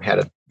 had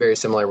a very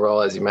similar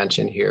role as you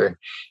mentioned here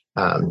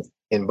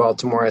in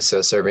Baltimore.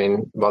 So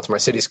serving Baltimore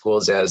City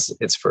Schools as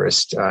its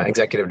first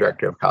executive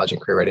director of college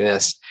and career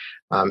readiness.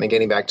 And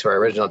getting back to our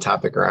original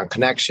topic around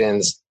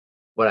connections,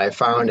 what I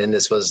found, and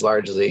this was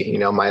largely,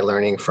 my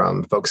learning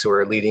from folks who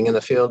were leading in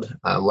the field,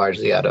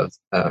 largely out of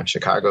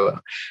Chicago,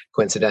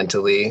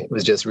 coincidentally,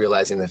 was just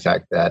realizing the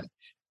fact that,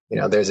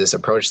 there's this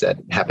approach that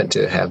happened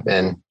to have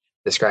been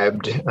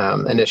described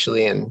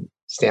initially, and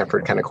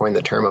Stanford kind of coined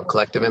the term of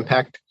collective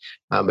impact.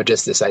 But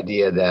just this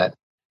idea that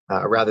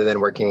rather than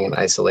working in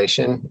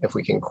isolation, if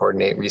we can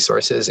coordinate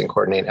resources and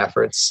coordinate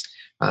efforts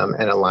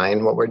and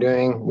align what we're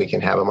doing, we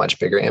can have a much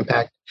bigger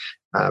impact.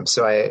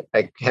 So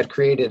I had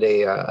created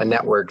a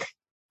network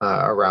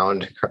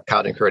around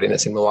college and career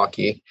readiness in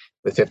Milwaukee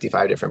with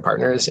 55 different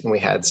partners. And we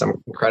had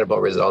some incredible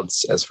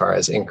results as far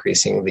as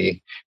increasing the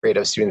rate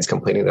of students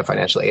completing the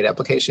financial aid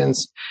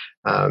applications,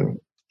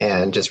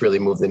 and just really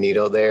moved the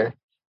needle there.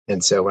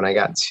 And so when I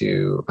got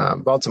to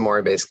Baltimore,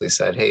 I basically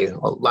said, hey, a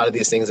lot of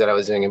these things that I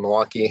was doing in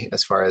Milwaukee,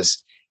 as far as,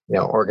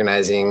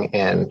 organizing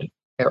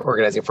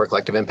for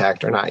collective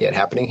impact, are not yet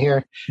happening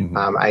here.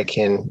 Mm-hmm. I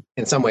can,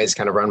 in some ways,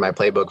 kind of run my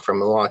playbook from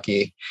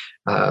Milwaukee.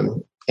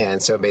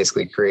 And so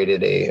basically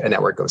created a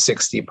network of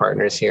 60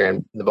 partners here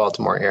in the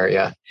Baltimore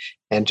area.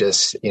 And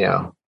just,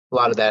 a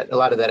lot of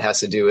that has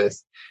to do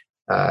with,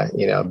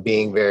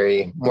 being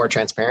very more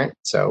transparent.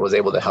 So I was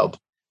able to help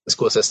the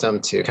school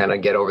system to kind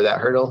of get over that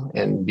hurdle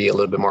and be a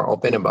little bit more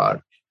open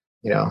about,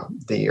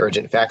 the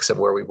urgent facts of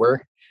where we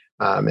were,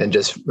 and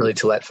just really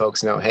to let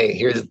folks know, hey,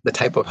 here's the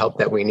type of help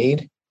that we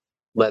need.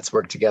 Let's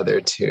work together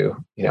to,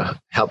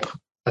 help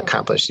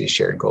accomplish these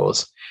shared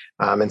goals.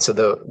 And so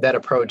that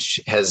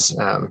approach has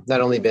not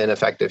only been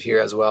effective here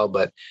as well,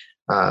 but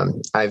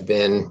I've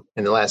been,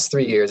 in the last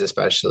 3 years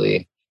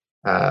especially,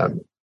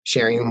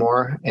 sharing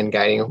more and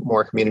guiding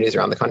more communities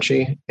around the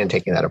country and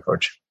taking that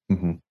approach.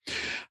 Mm-hmm.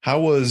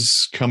 How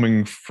was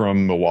coming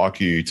from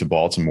Milwaukee to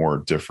Baltimore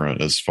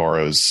different as far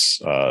as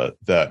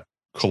that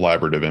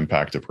collaborative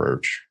impact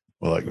approach?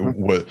 Like,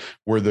 mm-hmm. What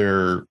were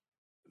there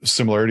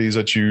similarities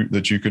that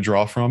you could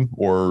draw from,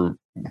 or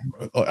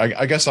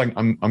I guess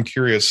I'm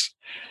curious,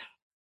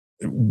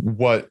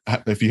 what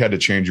if you had to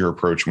change your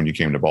approach when you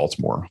came to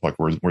Baltimore? Like,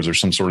 was there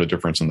some sort of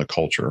difference in the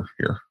culture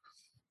here?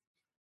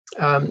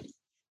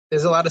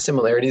 There's a lot of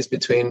similarities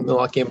between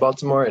Milwaukee and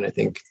Baltimore, and I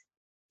think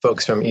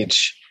folks from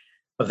each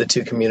of the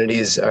two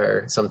communities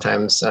are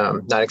sometimes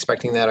not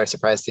expecting that, or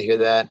surprised to hear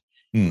that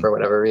for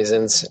whatever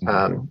reasons.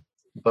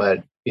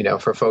 But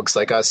for folks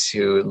like us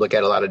who look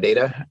at a lot of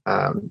data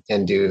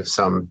and do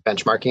some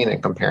benchmarking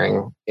and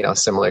comparing,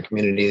 similar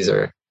communities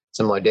or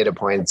similar data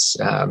points,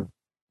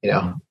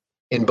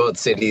 in both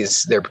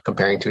cities, they're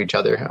comparing to each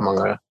other among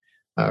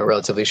a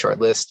relatively short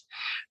list.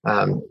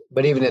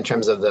 But even in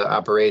terms of the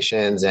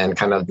operations and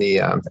kind of the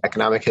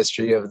economic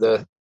history of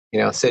the,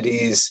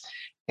 cities,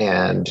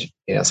 and,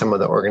 some of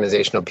the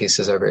organizational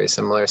pieces are very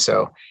similar.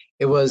 So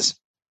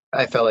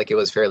I felt like it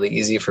was fairly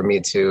easy for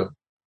me to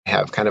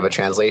have kind of a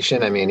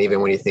translation. I mean,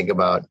 even when you think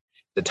about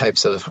the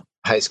types of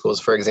high schools,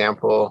 for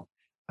example,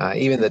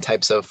 even the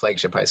types of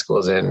flagship high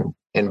schools in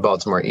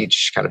Baltimore,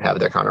 each kind of have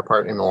their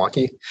counterpart in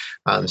Milwaukee.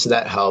 So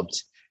that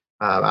helped.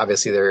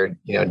 Obviously, there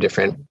are,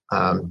 different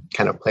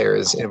kind of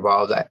players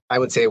involved. I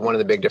would say one of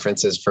the big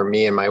differences for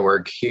me in my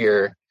work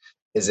here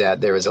is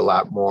that there is a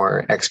lot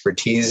more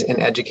expertise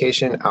in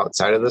education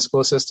outside of the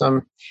school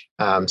system.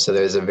 So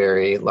there's a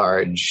very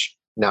large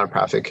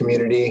nonprofit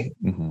community,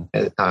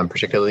 mm-hmm.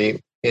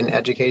 Particularly in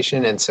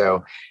education. And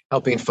so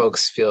helping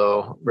folks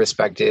feel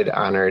respected,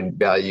 honored,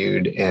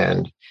 valued,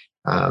 and,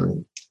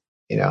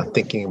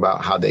 thinking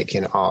about how they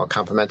can all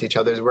complement each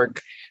other's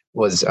work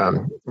was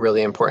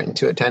really important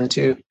to attend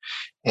to.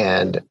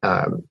 And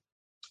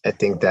I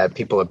think that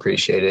people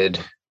appreciated,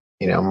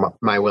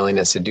 my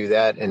willingness to do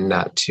that and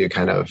not to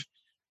kind of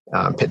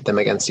pit them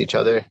against each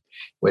other,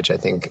 which I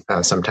think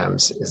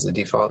sometimes is the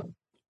default.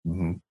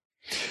 Mm-hmm.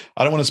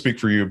 I don't want to speak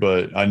for you,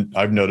 but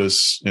I've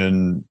noticed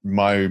in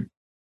my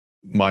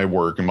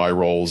work and my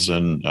roles,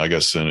 and I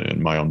guess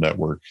in my own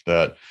network,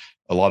 that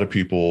a lot of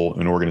people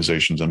and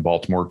organizations in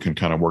Baltimore can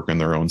kind of work in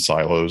their own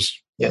silos.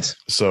 Yes.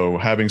 So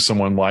having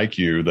someone like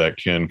you that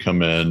can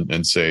come in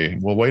and say,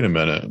 well, wait a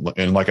minute.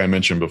 And like I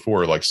mentioned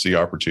before, like see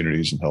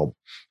opportunities and help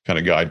kind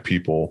of guide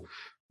people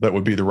that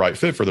would be the right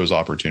fit for those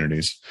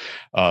opportunities.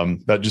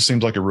 That just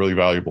seems like a really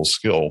valuable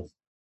skill.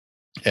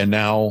 And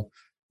now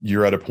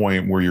you're at a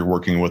point where you're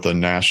working with a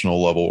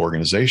national level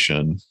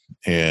organization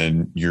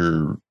and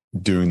you're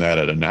doing that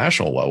at a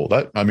national level.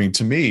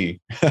 To me,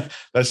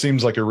 that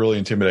seems like a really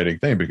intimidating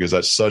thing, because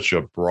that's such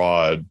a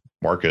broad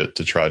market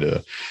to try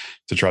to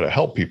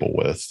help people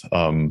with.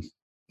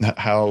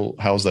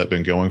 How's that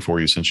been going for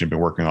you since you've been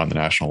working on the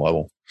national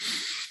level?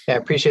 Yeah, I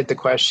appreciate the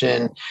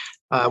question.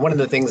 One of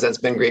the things that's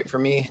been great for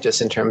me,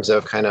 just in terms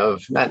of kind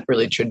of not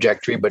really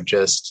trajectory, but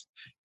just,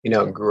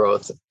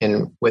 growth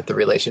with the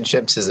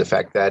relationships, is the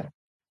fact that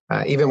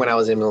even when I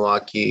was in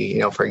Milwaukee,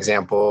 for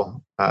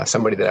example,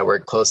 somebody that I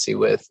worked closely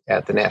with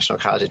at the National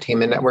College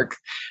Attainment Network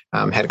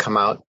had come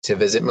out to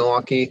visit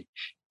Milwaukee.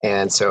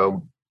 And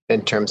so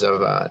in terms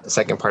of the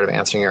second part of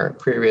answering your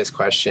previous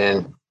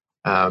question,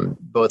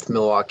 both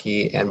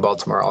Milwaukee and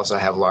Baltimore also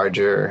have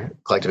larger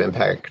collective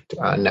impact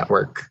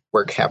network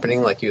work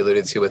happening, like you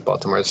alluded to with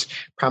Baltimore's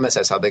Promise.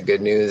 I saw the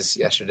good news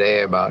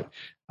yesterday about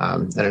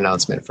an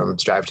announcement from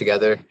Strive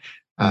Together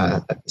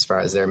as far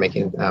as they're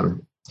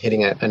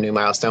hitting a new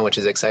milestone, which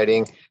is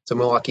exciting. So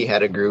Milwaukee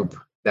had a group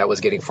that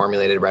was getting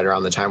formulated right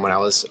around the time when I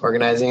was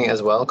organizing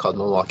as well, called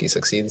Milwaukee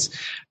Succeeds.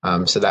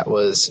 So that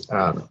was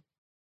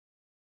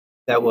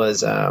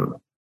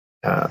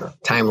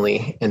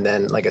timely. And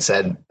then, like I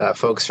said,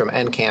 folks from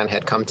NCAN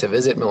had come to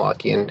visit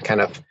Milwaukee and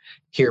kind of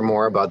hear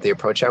more about the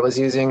approach I was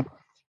using.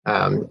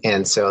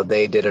 And so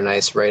they did a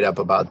nice write-up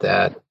about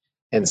that.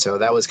 And so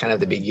that was kind of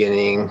the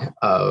beginning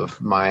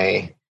of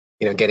my,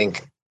 getting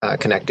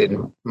connected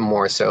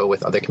more so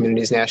with other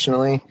communities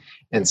nationally.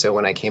 And so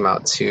when I came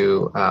out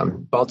to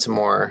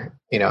Baltimore,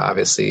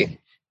 obviously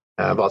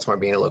Baltimore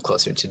being a little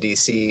closer to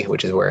DC,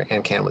 which is where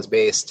NCAN was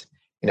based,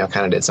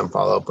 kind of did some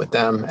follow-up with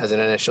them as an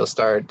initial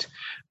start.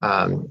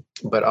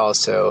 But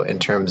also in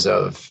terms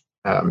of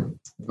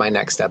my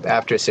next step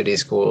after city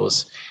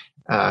schools,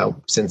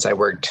 since I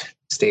worked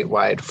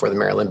statewide for the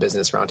Maryland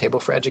Business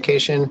Roundtable for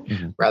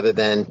Education, rather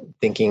than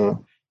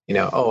thinking,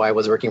 I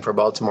was working for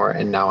Baltimore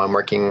and now I'm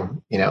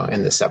working,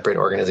 in the separate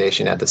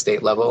organization at the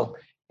state level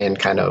and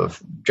kind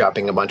of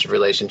dropping a bunch of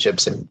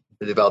relationships and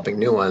developing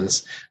new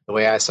ones. The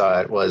way I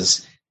saw it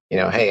was,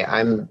 hey,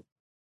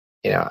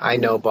 I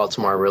know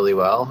Baltimore really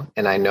well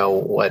and I know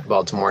what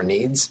Baltimore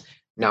needs.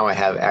 Now I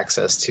have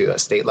access to a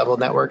state level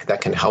network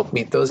that can help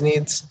meet those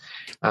needs.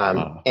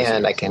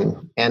 And I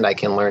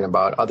can learn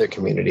about other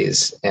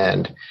communities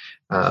and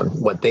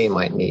what they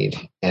might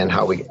need and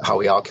how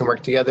we all can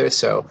work together.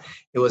 So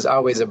it was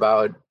always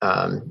about,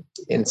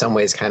 in some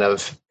ways, kind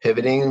of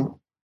pivoting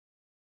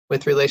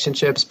with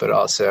relationships, but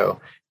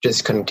also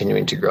just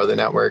continuing to grow the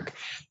network.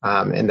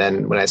 And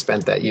then when I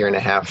spent that year and a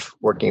half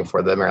working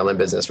for the Maryland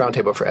Business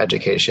Roundtable for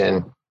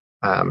Education,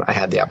 I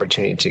had the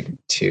opportunity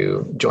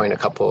to join a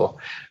couple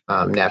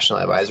national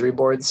advisory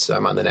boards. So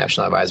I'm on the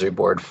national advisory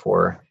board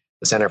for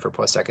the Center for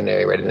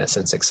Post-Secondary Readiness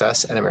and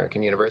Success at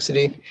American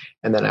University.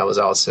 And then I was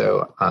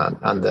also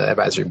on the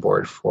advisory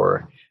board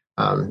for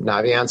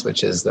Naviance,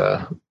 which is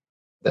the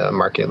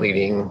market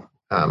leading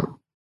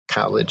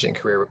college and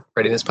career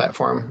readiness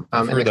platform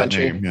in the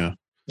country. Name,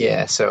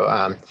 yeah. So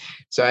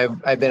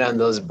I've been on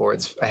those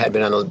boards. I had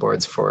been on those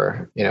boards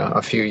for,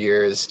 a few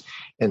years.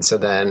 And so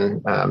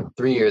then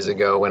 3 years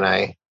ago, when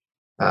I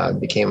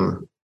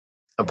became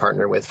a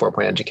partner with 4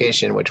 Point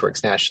Education, which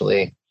works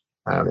nationally,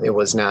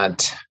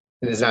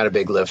 it is not a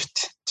big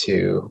lift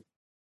to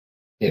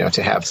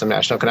have some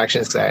national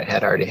connections because I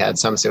had already had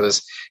some. So it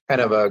was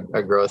kind of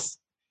a growth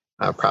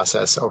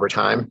process over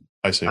time.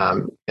 I see.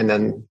 And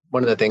then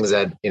one of the things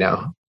that,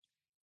 I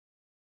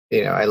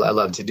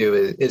love to do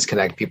is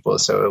connect people.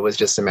 So it was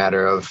just a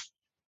matter of,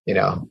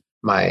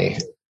 my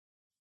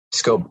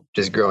scope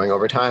just growing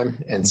over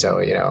time. And so,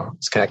 I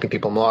was connecting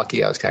people in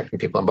Milwaukee, I was connecting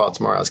people in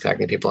Baltimore, I was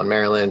connecting people in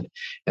Maryland.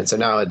 And so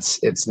now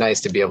it's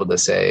nice to be able to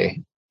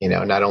say,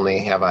 not only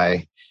have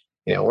I,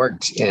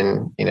 worked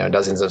in,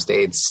 dozens of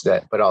states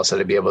but also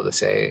to be able to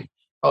say,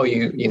 oh,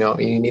 you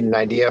need an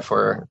idea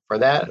for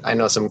that. I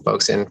know some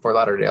folks in Fort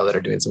Lauderdale that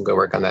are doing some good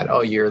work on that.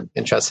 Oh, you're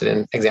interested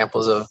in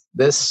examples of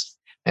this.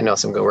 I know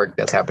some good work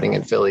that's happening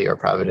in Philly or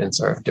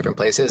Providence or different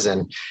places,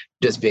 and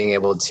just being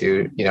able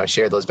to,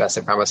 share those best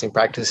and promising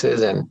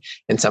practices, and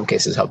in some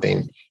cases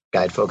helping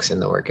guide folks in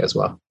the work as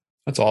well.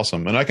 That's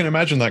awesome. And I can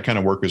imagine that kind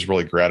of work is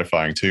really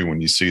gratifying too, when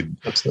you see,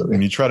 Absolutely.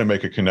 When you try to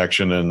make a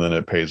connection and then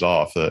it pays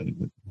off, that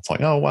it's like,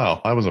 oh, wow,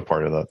 I was a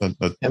part of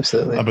that.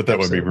 Absolutely. I bet that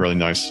would be really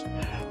nice.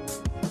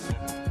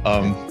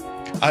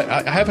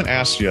 I haven't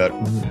asked yet,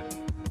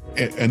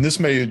 and this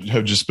may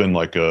have just been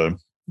like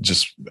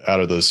just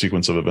out of the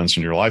sequence of events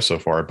in your life so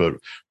far, but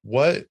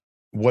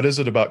what is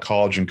it about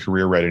college and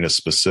career readiness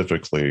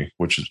specifically,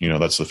 which is,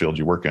 that's the field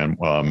you work in,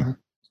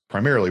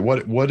 primarily,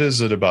 what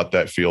is it about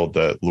that field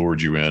that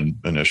lured you in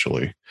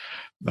initially?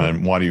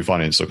 And why do you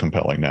find it so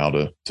compelling now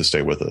to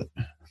stay with it?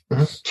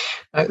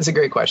 It's a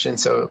great question.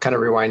 So kind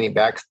of rewinding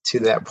back to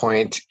that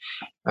point,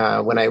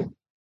 when I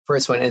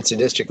first went into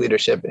district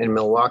leadership in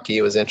Milwaukee,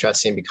 it was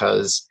interesting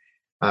because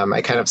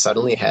I kind of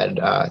suddenly had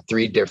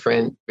 3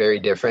 very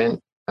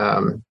different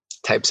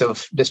types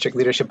of district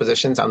leadership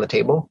positions on the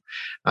table.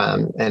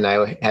 And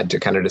I had to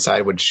kind of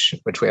decide which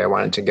way I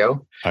wanted to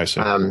go. I see.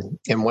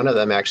 And one of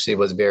them actually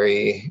was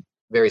very,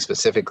 very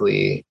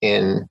specifically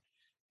in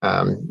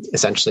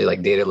essentially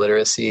like data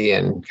literacy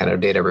and kind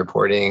of data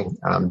reporting,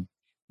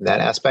 that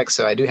aspect.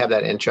 So I do have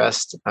that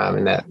interest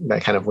and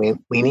that kind of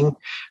leaning.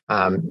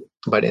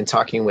 But in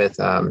talking with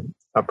a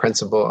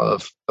principal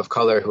of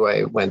color who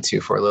I went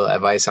to for a little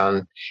advice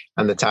on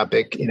the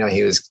topic,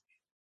 he was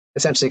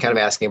essentially kind of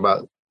asking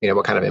about,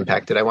 what kind of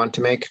impact did I want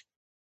to make?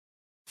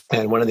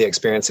 And one of the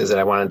experiences that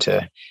I wanted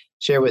to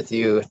share with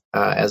you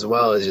as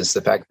well is just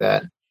the fact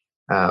that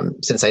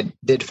since I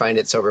did find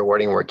it so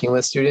rewarding working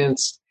with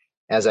students,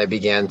 as I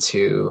began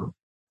to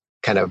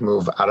kind of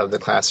move out of the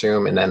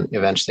classroom and then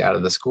eventually out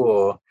of the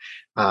school,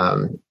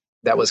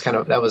 that was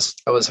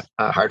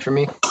hard for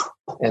me.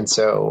 And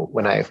so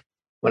when I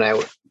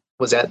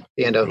was at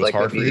the end of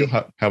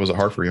how was it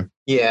hard for you?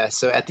 Yeah.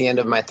 So at the end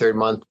of my 3rd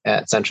month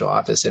at central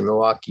office in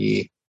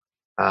Milwaukee,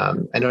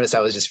 I noticed I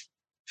was just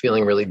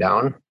feeling really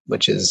down,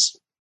 which is,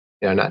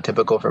 not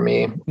typical for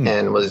me,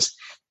 and was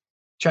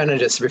trying to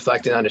just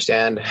reflect and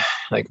understand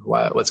like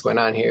what's going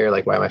on here.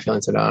 Like, why am I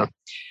feeling so down?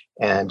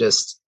 and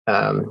just,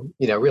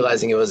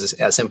 realizing it was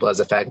as simple as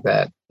the fact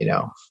that,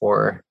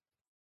 for,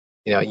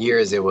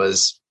 years it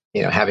was,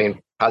 having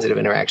positive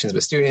interactions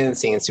with students,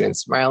 seeing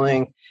students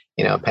smiling,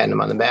 patting them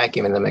on the back,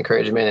 giving them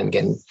encouragement and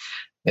getting,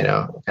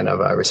 kind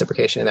of a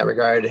reciprocation in that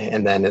regard.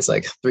 And then it's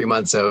like 3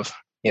 months of,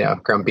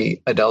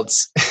 grumpy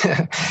adults,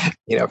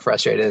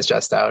 frustrated and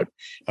stressed out.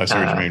 I see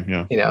what you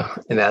mean. Yeah.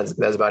 And that's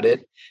about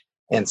it.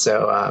 And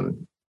so,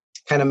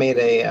 kind of made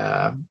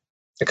a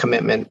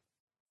commitment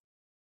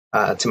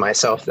to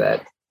myself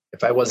that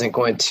if I wasn't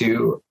going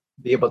to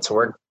be able to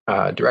work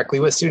directly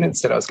with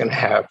students, that I was going to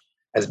have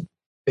as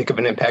big of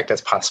an impact as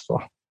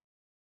possible.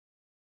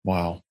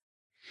 Wow.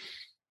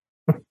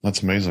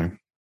 That's amazing.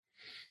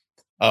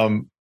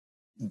 And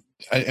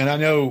I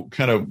know,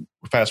 kind of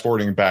fast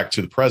forwarding back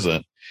to the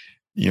present,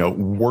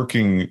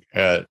 working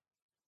at,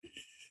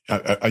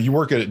 you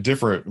work at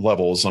different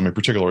levels. I mean,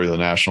 particularly the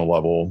national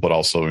level, but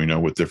also,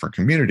 with different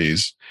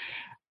communities.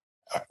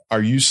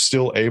 Are you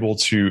still able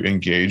to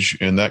engage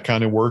in that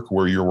kind of work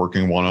where you're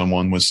working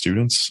one-on-one with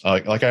students?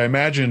 Like I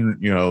imagine,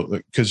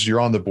 because you're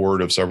on the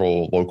board of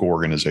several local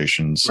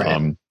organizations,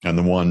 right. And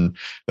the one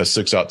that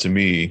sticks out to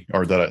me,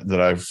 or that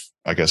I've,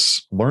 I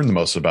guess, learned the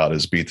most about,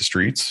 is Beat the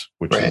Streets,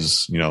 which right.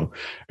 is,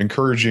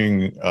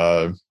 encouraging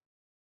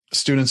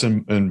students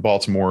in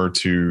Baltimore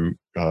to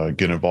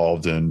get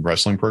involved in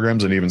wrestling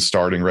programs, and even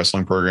starting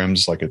wrestling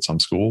programs like at some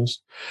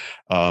schools.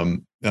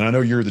 And I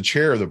know you're the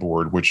chair of the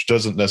board, which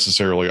doesn't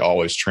necessarily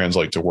always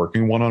translate to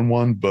working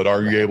one-on-one, but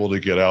are you able to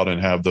get out and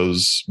have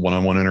those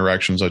one-on-one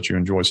interactions that you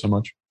enjoy so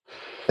much?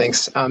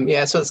 Thanks. So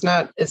it's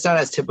not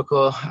as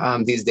typical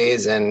these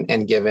days,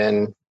 and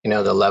given,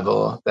 the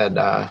level that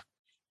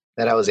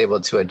I was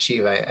able to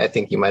achieve, I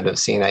think you might have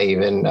seen I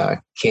even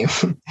came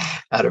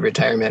out of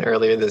retirement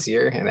earlier this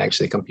year and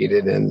actually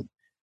competed in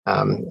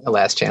a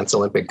last chance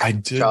Olympic. I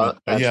did.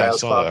 I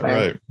saw that.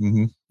 Right.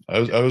 Mm-hmm.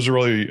 I was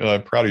really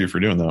proud of you for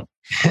doing that.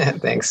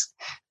 Thanks.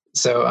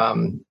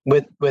 So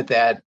with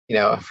that,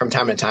 from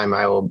time to time,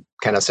 I will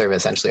kind of serve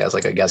essentially as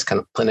like a guest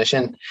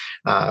clinician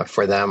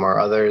for them or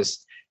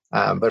others.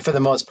 But for the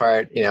most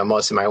part,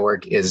 most of my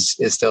work is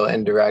still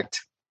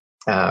indirect.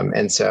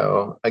 And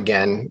so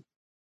again,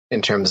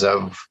 in terms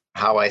of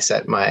how I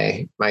set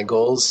my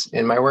goals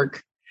in my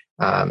work,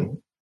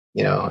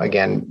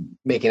 again,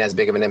 making as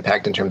big of an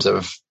impact in terms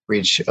of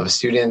reach of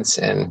students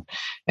and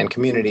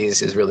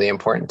communities is really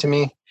important to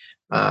me.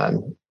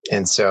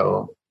 And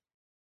so,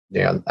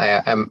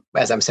 I'm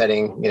as I'm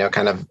setting,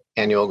 kind of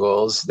annual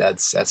goals,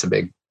 that's a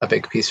big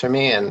piece for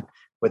me. And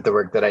with the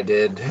work that I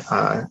did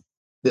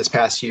this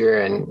past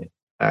year, and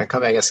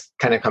coming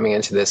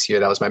into this year,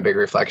 that was my big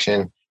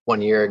reflection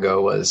 1 year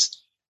ago, was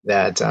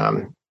that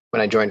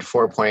when I joined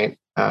 4 Point,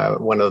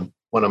 one of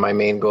my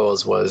main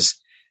goals was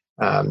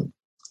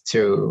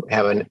to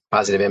have a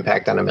positive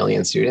impact on 1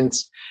 million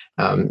students.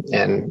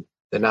 And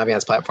the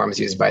Naviance platform is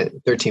used by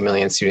 13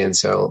 million students.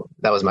 So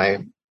that was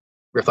my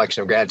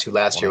reflection of gratitude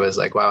last year, was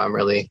like, wow, I'm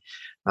really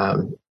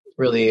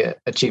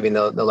achieving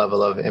the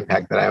level of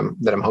impact that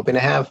I'm hoping to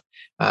have.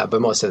 But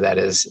most of that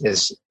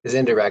is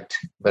indirect.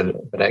 But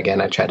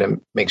again, I try to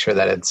make sure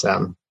that it's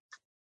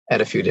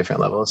at a few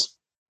different levels.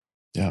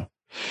 Yeah.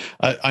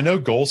 I know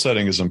goal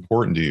setting is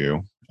important to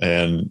you.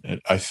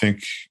 And I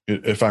think,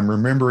 if I'm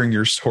remembering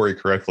your story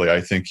correctly,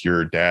 I think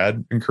your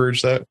dad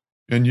encouraged that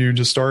in you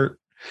to start.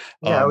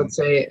 Yeah, I would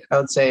say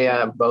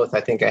both.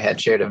 I think I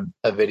had shared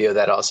a video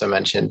that also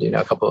mentioned,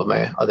 a couple of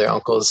my other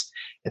uncles.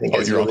 I think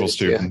your uncles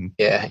too. Mm-hmm.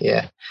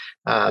 Yeah.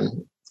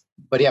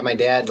 But yeah, my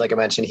dad, like I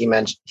mentioned,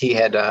 he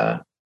had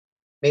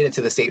made it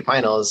to the state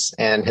finals,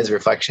 and his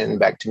reflection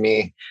back to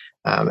me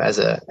as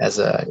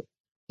a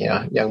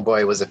young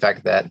boy was the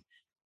fact that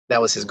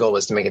was his goal,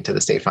 was to make it to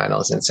the state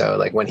finals. And so,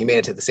 like, when he made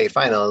it to the state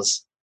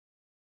finals,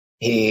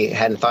 he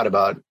hadn't thought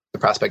about the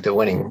prospect of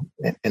winning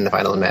in the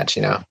final match,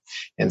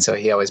 and so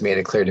he always made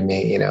it clear to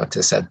me,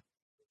 to set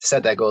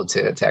that goal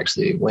to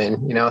actually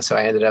win, So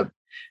I ended up,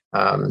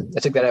 I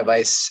took that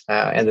advice,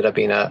 ended up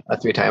being a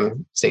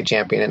 3-time state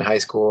champion in high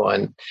school,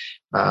 and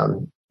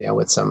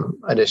with some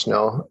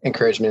additional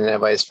encouragement and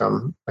advice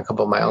from a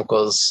couple of my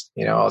uncles,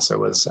 also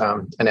was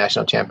a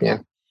national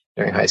champion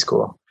during high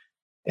school.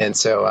 And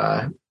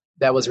so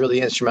that was really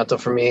instrumental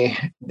for me.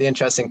 The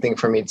interesting thing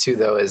for me too,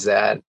 though, is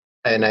that,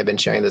 and I've been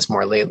sharing this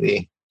more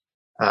lately,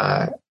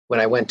 when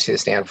I went to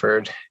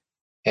Stanford,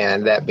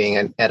 and that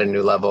being at a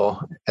new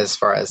level as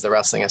far as the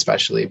wrestling,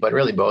 especially, but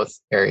really both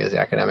areas,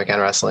 academic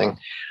and wrestling,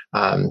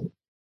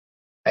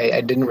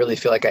 I didn't really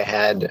feel like I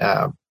had,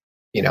 a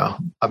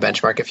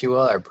benchmark, if you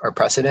will, or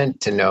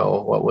precedent to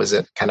know what was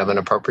kind of an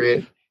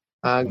appropriate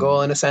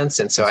goal in a sense.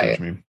 And so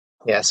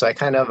so I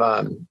kind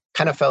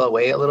of fell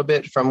away a little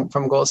bit from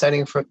goal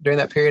setting during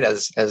that period,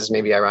 as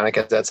maybe ironic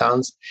as that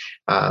sounds.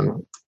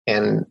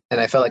 And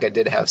I felt like I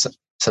did have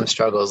some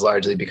struggles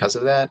largely because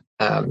of that.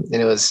 And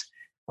it was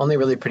only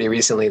really pretty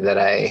recently that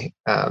I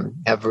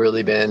have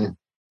really been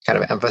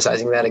kind of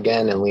emphasizing that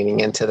again and leaning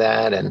into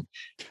that. And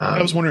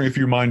I was wondering if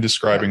you mind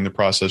describing the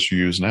process you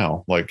use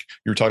now. Like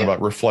you're talking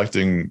about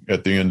reflecting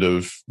at the end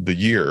of the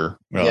year.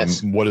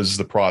 Yes. What is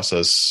the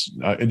process?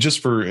 And just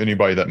for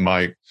anybody that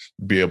might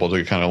be able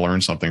to kind of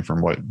learn something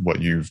from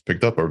what you've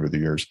picked up over the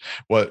years,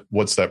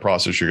 what's that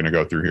process you're going to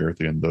go through here at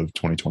the end of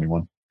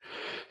 2021?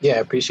 Yeah, I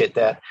appreciate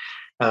that.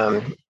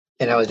 And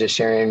I was just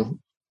sharing,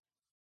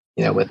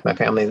 with my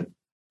family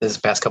this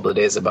past couple of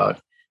days about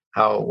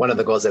how one of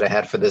the goals that I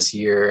had for this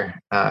year,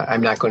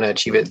 I'm not going to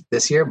achieve it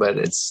this year, but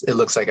it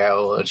looks like I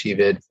will achieve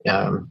it,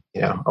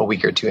 a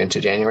week or two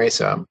into January.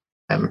 So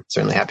I'm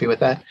certainly happy with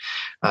that.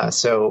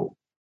 So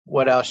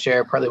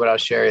partly what I'll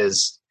share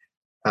is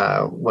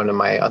one of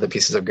my other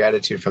pieces of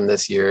gratitude from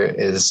this year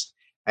is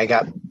I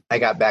got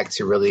back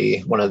to really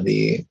one of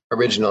the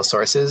original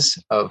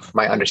sources of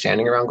my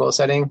understanding around goal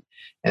setting.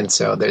 And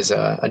so there's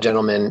a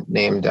gentleman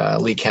named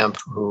Lee Kemp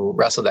who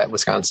wrestled at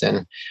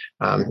Wisconsin.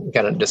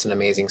 Got just an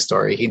amazing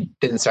story. He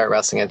didn't start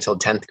wrestling until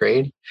 10th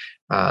grade.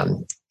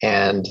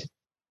 And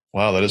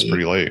wow, that is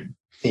pretty late.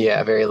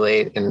 Yeah, very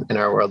late in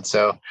our world.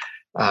 So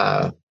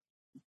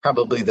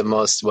probably the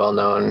most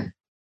well-known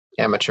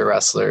amateur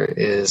wrestler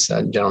is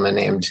a gentleman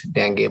named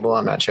Dan Gable.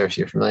 I'm not sure if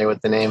you're familiar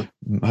with the name.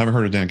 I haven't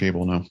heard of Dan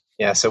Gable, no.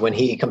 Yeah, so when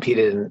he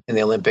competed in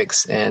the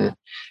Olympics in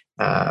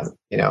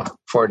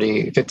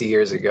 40, 50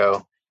 years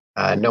ago,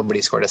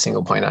 nobody scored a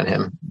single point on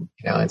him,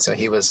 and so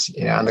he was,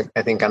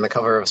 I think on the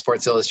cover of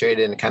Sports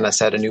Illustrated, and kind of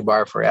set a new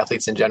bar for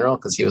athletes in general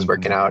because he was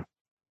working out,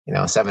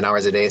 7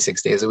 hours a day,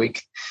 6 days a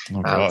week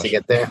to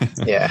get there.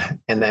 Yeah.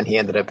 And then he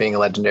ended up being a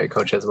legendary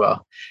coach as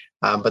well.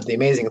 But the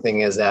amazing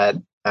thing is that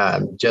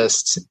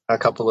just a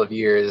couple of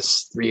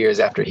years, 3 years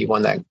after he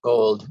won that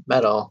gold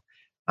medal,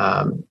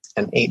 an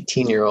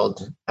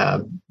 18-year-old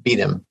beat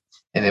him.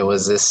 And it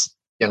was this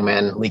young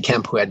man, Lee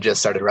Kemp, who had just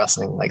started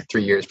wrestling like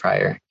 3 years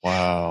prior.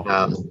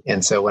 Wow.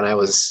 And so when I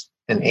was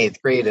in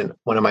 8th grade, and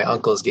one of my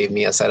uncles gave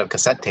me a set of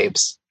cassette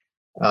tapes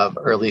of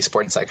early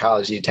sports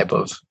psychology type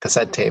of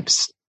cassette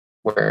tapes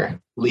where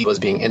Lee was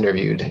being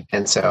interviewed.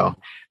 And so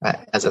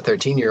as a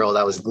 13-year-old,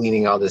 I was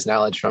gleaning all this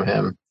knowledge from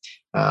him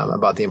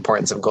about the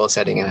importance of goal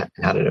setting and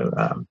how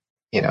to,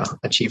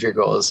 achieve your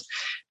goals.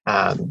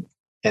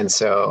 And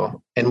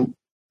so one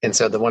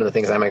of the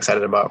things I'm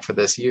excited about for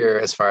this year,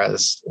 as far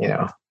as,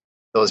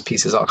 those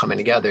pieces all coming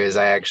together, is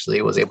I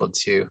actually was able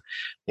to,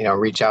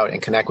 reach out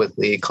and connect with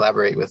Lee,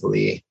 collaborate with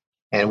Lee.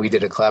 And we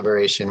did a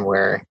collaboration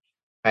where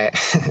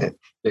you're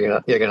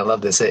gonna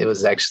love this. It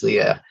was actually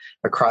a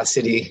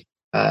cross-city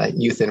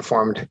youth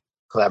informed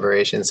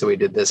collaboration. So we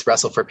did this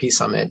Wrestle for Peace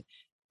Summit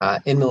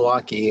in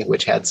Milwaukee,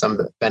 which had some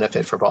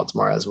benefit for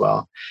Baltimore as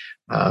well.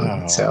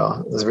 Wow.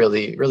 So it was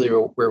really, really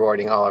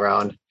rewarding all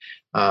around.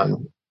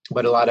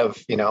 But a lot of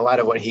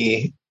what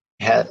he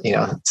had,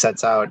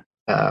 sets out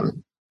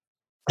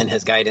and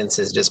his guidance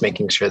is just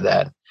making sure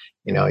that,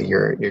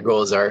 your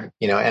goals are,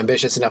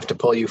 ambitious enough to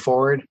pull you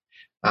forward,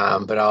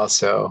 but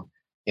also,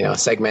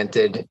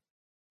 segmented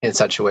in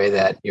such a way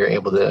that you're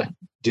able to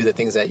do the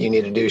things that you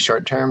need to do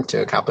short term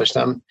to accomplish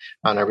them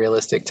on a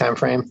realistic time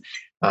frame.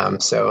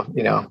 So,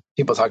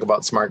 people talk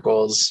about SMART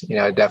goals,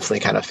 it definitely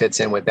kind of fits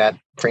in with that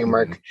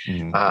framework.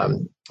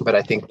 Mm-hmm. But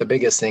I think the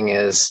biggest thing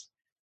is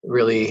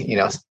really,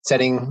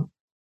 setting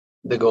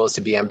the goals to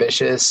be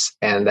ambitious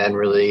and then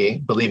really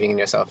believing in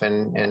yourself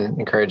and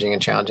encouraging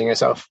and challenging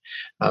yourself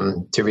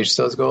to reach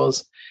those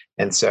goals.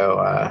 And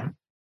so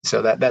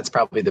that's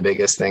probably the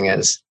biggest thing,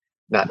 is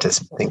not to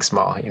think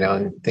small,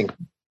 and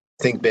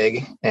think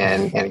big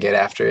and get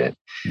after it.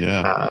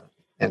 Yeah.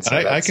 And so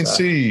I can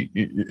see,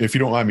 if you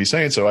don't mind me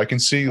saying so, I can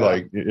see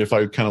like, if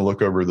I kind of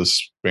look over the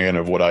span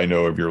of what I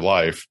know of your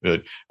life,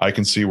 I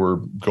can see where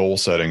goal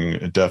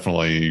setting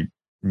definitely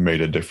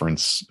made a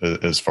difference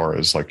as far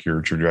as like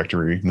your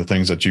trajectory and the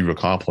things that you've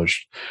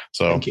accomplished.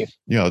 So thank you.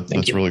 Yeah,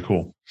 that's really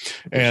cool.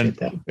 And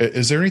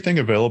is there anything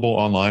available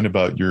online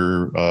about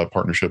your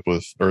partnership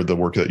with, or the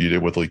work that you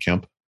did with Lee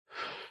Kemp?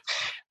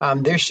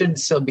 There should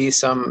still be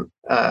some,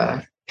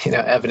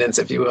 evidence,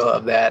 if you will,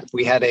 of that.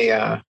 We had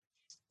a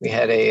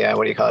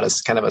what do you call it?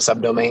 It's kind of a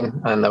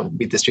subdomain on the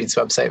Beat the Streets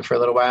website for a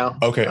little while.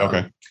 Okay.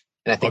 And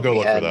I think I'll go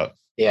look for that.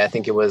 Yeah, I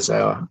think it was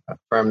for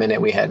a minute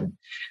we had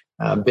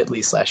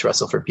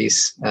bit.ly/Wrestle for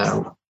Peace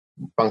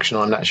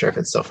functional. I'm not sure if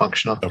it's still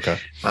functional. Okay.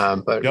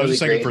 But I was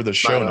just thinking for the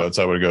show notes,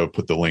 I would go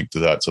put the link to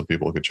that so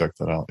people could check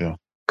that out. Yeah.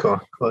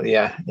 Cool.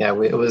 Yeah.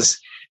 It was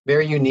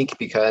very unique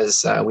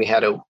because we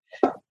had a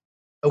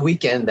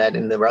weekend that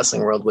in the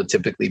wrestling world would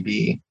typically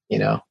be,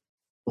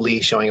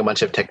 Lee showing a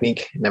bunch of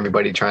technique and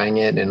everybody trying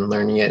it and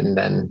learning it, and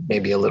then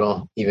maybe a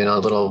little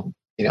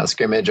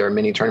scrimmage or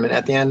mini tournament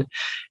at the end.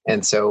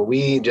 And so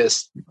we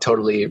just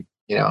totally,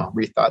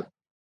 rethought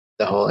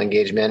the whole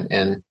engagement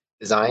and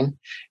design.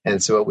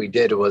 And so what we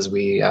did was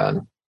we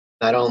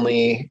not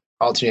only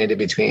alternated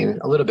between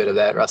a little bit of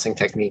that wrestling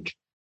technique,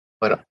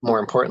 but more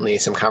importantly,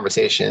 some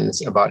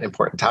conversations about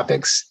important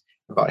topics,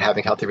 about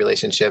having healthy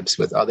relationships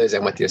with others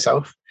and with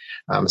yourself.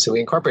 So we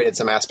incorporated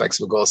some aspects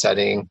of goal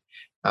setting.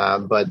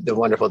 But the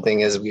wonderful thing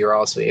is we were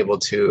also able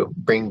to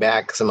bring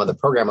back some of the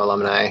program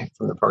alumni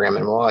from the program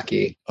in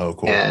Milwaukee. Oh,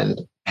 cool.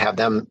 And have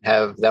them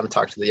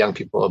talk to the young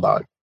people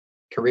about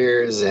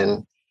careers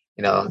and,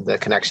 the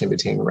connection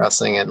between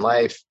wrestling and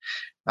life,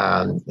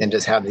 and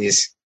just have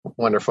these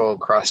wonderful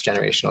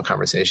cross-generational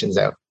conversations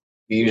that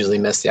we usually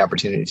miss the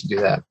opportunity to do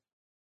that.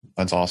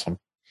 That's awesome.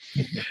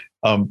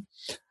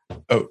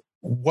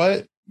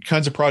 What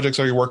kinds of projects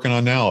are you working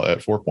on now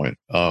at 4 Point?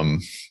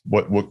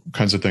 What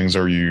kinds of things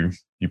are you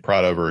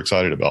proud of or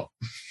excited about?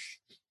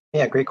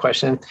 Yeah, great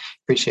question.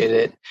 Appreciate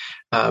it.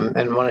 And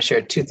I want to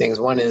share two things.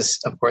 One is,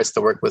 of course,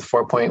 the work with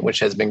 4 Point, which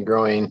has been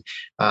growing,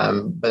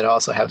 but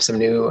also have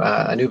some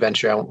a new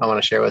venture I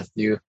want to share with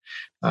you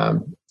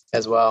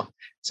as well.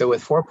 So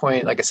with 4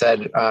 Point, like I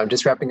said,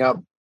 just wrapping up,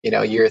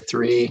 year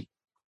 3.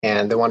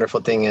 And the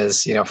wonderful thing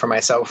is, for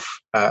myself,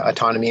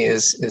 autonomy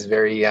is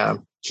very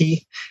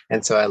key.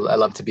 And so I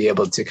love to be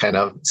able to kind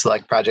of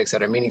select projects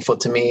that are meaningful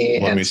to me,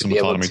 and to be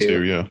able to,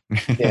 too,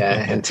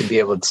 yeah. and to be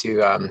able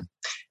to,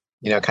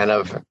 kind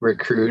of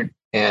recruit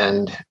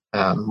and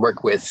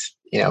work with,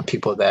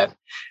 people that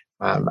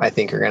I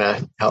think are going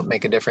to help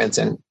make a difference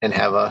and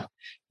have a,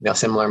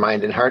 similar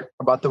mind and heart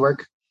about the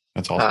work.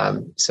 That's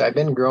awesome. So I've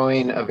been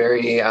growing a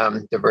very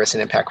diverse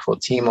and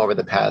impactful team over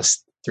the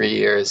past 3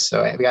 years.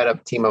 So we got a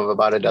team of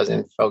about a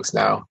dozen folks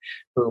now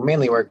who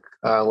mainly work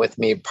with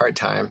me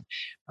part-time,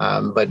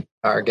 but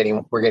we're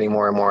getting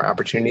more and more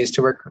opportunities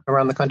to work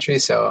around the country.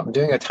 So I'm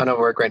doing a ton of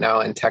work right now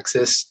in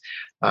Texas,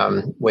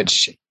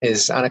 which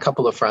is on a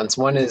couple of fronts.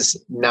 One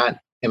is not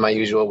in my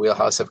usual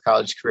wheelhouse of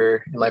college,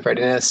 career, and life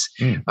readiness.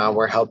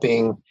 We're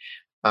helping,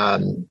 I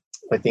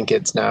think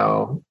it's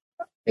now,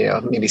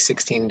 maybe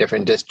 16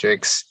 different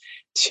districts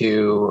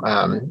to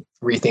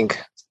rethink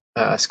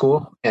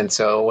school. And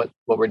so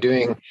what we're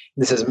doing,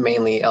 this is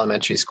mainly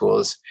elementary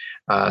schools,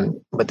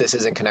 but this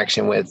is in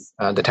connection with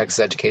the Texas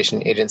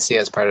Education Agency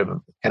as part of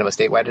kind of a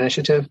statewide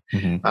initiative.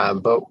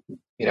 But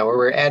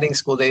we're adding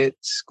school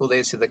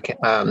days to the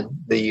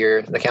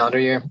calendar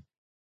year.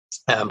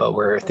 But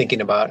we're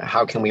thinking about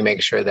how can we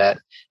make sure that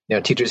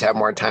teachers have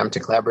more time to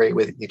collaborate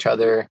with each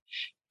other,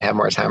 have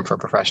more time for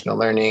professional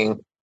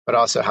learning, but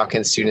also how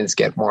can students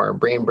get more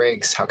brain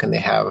breaks? How can they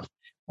have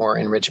more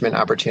enrichment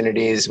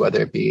opportunities,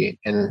 whether it be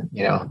in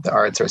the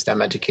arts or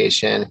STEM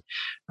education,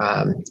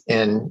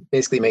 and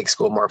basically make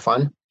school more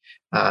fun.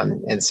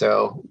 And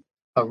so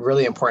a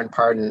really important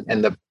part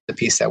and the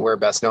piece that we're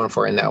best known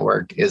for in that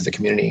work is the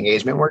community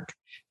engagement work.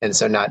 And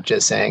so not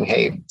just saying,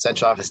 hey,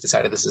 central office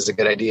decided this is a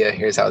good idea,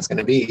 here's how it's going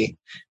to be,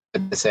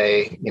 but to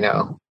say,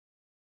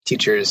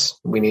 teachers,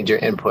 we need your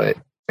input.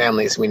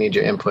 Families, we need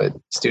your input.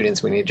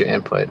 Students, we need your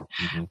input,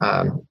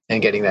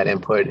 and getting that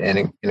input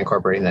and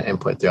incorporating that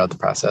input throughout the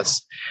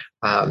process.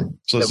 So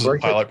this is a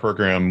pilot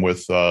program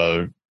with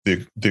the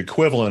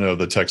equivalent of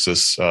the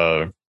Texas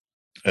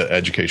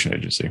Education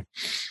Agency,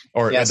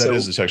 or that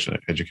is the Texas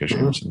Education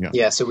Agency.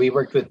 Yeah. So we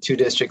worked with 2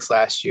 districts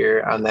last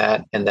year on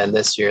that, and then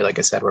this year, like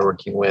I said, we're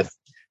working with.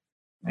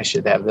 I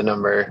should have the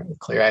number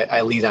clear.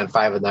 I lead on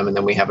 5 of them, and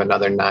then we have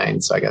another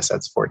 9. So I guess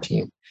that's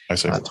 14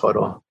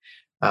 total.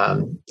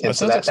 And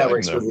so that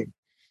works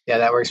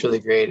that works really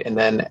great. And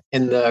then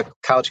in the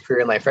college, career,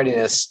 and life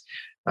readiness,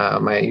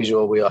 my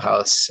usual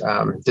wheelhouse,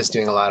 just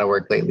doing a lot of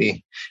work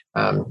lately.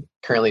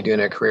 Currently doing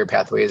a career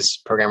pathways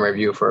program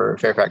review for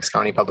Fairfax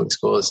County Public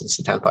Schools. It's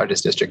the 10th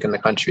largest district in the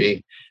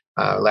country.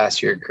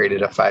 Last year,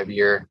 created a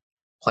 5-year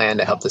plan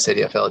to help the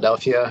city of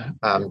Philadelphia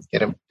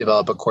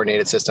develop a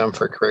coordinated system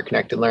for career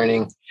connected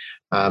learning.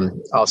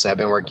 Also have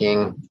been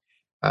working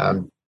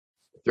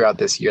throughout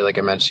this year, like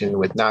I mentioned,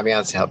 with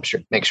Naviance to help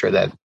make sure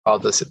that all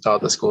the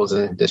schools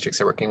and districts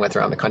they're working with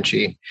around the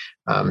country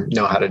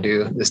know how to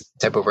do this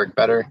type of work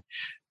better.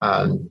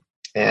 And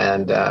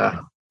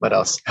what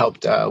else?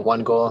 Helped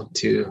One Goal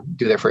to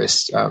do their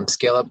first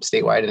scale up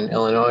statewide in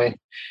Illinois,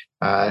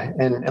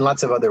 and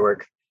lots of other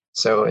work.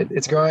 So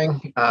it's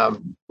growing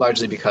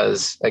largely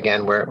because,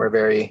 again, we're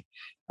very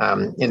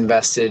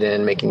invested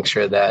in making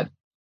sure that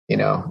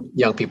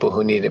young people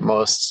who need it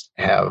most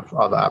have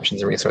all the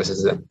options and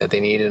resources that they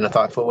need in a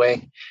thoughtful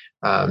way.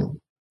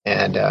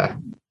 And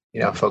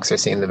folks are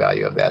seeing the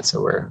value of that.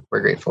 So we're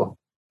grateful.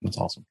 That's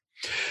awesome.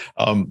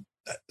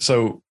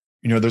 So,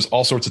 there's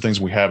all sorts of things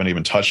we haven't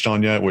even touched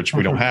on yet, which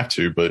we don't have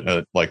to,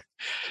 but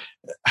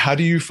how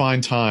do you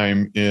find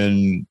time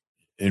in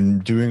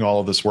doing all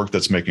of this work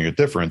that's making a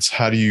difference?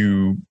 How are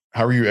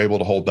you able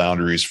to hold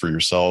boundaries for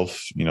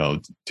yourself,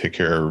 take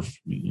care of,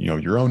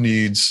 your own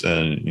needs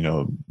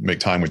and, make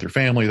time with your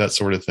family, that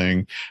sort of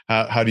thing?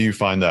 How do you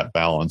find that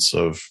balance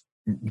of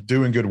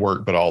doing good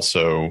work, but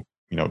also,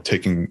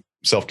 taking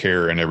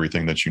self-care and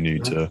everything that you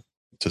need to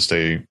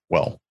stay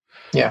well?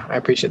 Yeah, I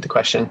appreciate the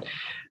question.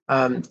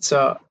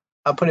 So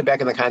I'll put it back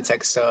in the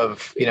context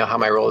of, how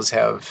my roles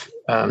have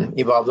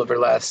evolved over the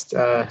last,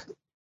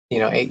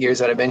 8 years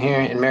that I've been here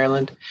in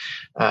Maryland.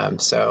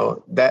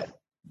 So that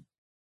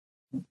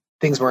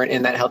things weren't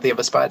in that healthy of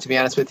a spot, to be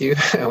honest with you,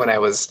 when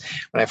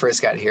I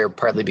first got here,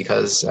 partly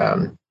because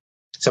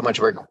so much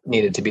work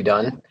needed to be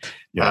done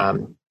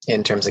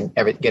in terms of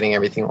getting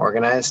everything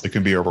organized. It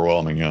can be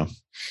overwhelming. Yeah.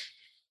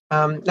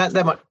 Not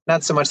that much,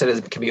 not so much that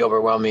it can be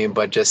overwhelming,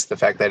 but just the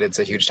fact that it's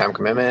a huge time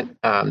commitment,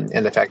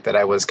 and the fact that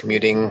I was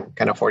commuting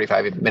kind of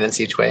 45 minutes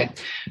each way.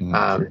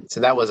 So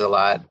that was a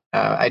lot.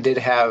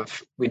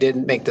 We did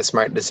make the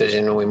smart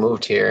decision when we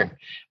moved here,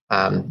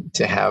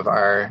 to have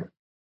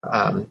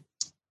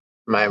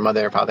my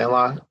mother and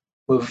father-in-law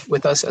move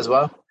with us as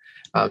well.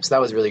 So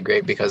that was really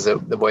great because the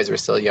boys were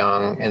still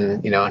young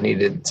and,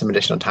 needed some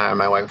additional time.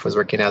 My wife was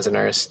working as a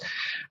nurse.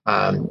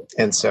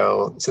 And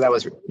so that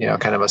was,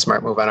 kind of a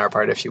smart move on our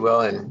part, if you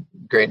will, and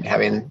great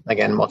having,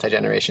 again,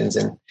 multi-generations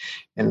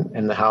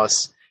in the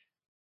house.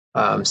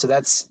 So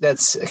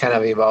that's kind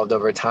of evolved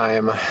over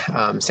time.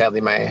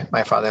 Sadly,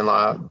 my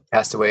father-in-law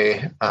passed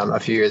away, a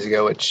few years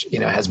ago, which,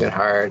 has been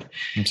hard.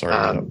 I'm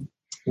sorry.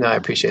 No, I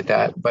appreciate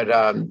that. But,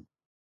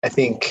 I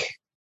think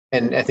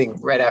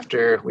right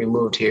after we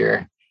moved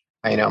here,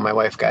 my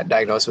wife got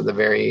diagnosed with a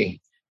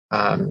very,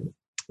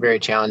 very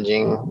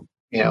challenging,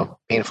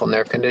 painful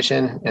nerve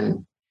condition.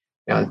 And,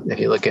 if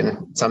you look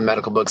in some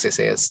medical books, they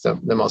say it's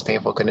the most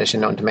painful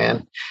condition known to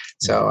man.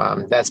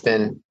 So, that's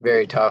been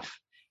very tough.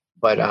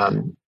 But,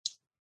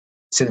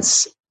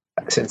 since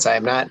I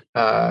am not,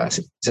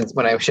 since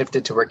when I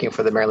shifted to working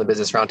for the Maryland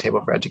Business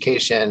Roundtable for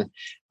Education,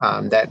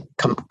 that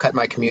cut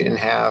my commute in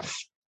half.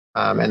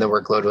 And the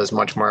workload was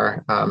much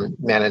more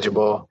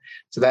manageable.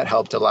 So that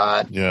helped a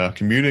lot. Yeah.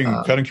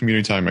 Cutting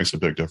commuting time makes a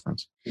big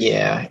difference.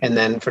 Yeah. And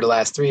then for the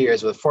last 3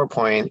 years with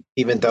 4-Point,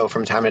 even though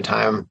from time to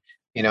time,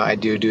 I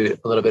do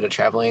a little bit of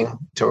traveling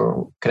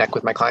to connect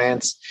with my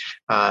clients.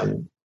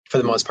 For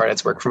the most part,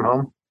 it's work from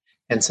home.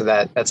 And so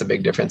that's a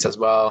big difference as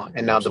well.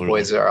 And now Absolutely.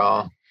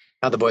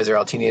 the boys are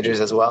all teenagers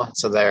as well.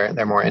 So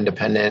they're more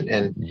independent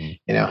and,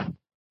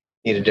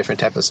 need a different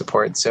type of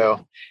support.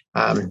 So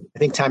I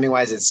think timing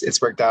wise,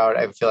 it's worked out.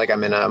 I feel like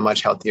I'm in a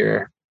much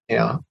healthier,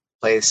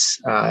 place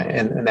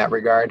in that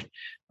regard.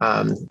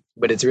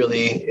 But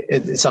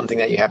it's something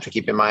that you have to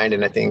keep in mind.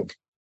 And I think,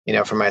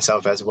 for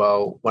myself as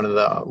well, one of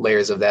the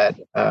layers of that,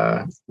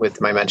 with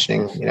my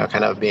mentioning,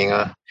 kind of being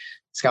a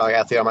scholar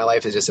athlete all my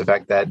life is just the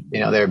fact that,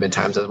 there have been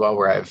times as well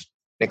where I've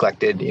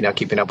neglected,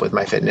 keeping up with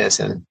my fitness,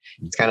 and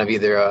it's kind of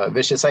either a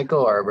vicious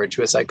cycle or a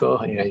virtuous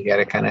cycle. You got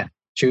to kind of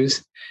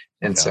choose.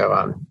 And so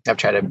I've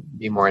tried to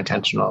be more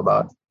intentional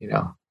about,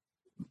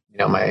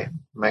 my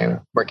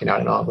working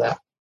out and all of that.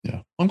 Yeah.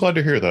 I'm glad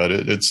to hear that.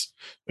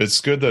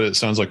 It's good that it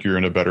sounds like you're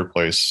in a better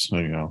place,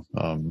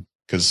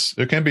 because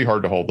it can be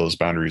hard to hold those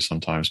boundaries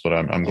sometimes, but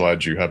I'm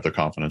glad you have the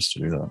confidence to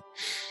do that.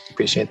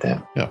 Appreciate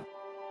that. Yeah.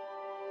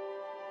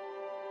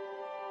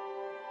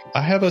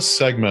 I have a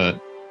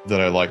segment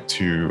that I like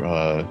to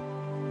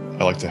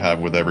have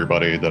with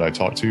everybody that I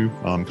talk to,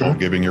 called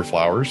Giving Your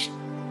Flowers.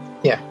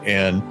 Yeah.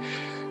 And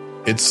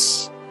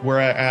it's where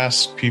I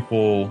ask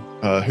people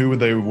who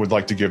they would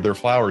like to give their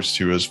flowers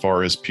to as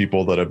far as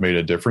people that have made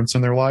a difference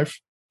in their life.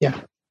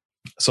 Yeah.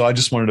 So I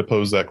just wanted to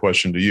pose that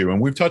question to you.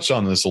 And we've touched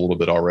on this a little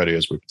bit already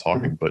as we've been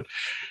talking, but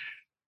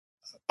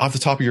off the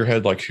top of your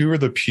head, like, who are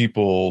the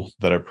people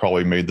that have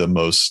probably made the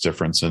most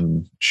difference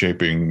in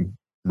shaping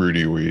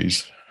Rudy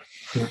Ruiz?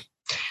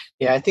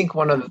 Yeah, I think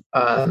one of,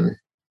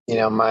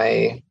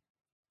 my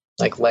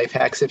life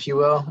hacks, if you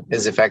will,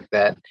 is the fact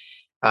that,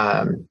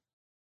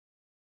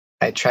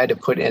 I try to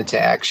put into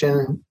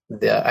action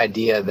the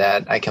idea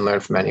that I can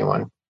learn from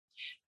anyone.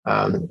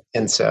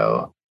 And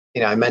so,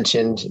 I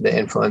mentioned the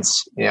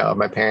influence, of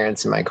my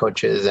parents and my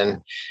coaches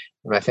and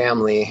my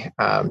family.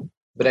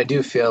 But I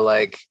do feel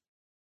like,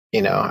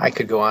 I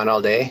could go on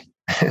all day.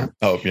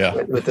 Oh, yeah.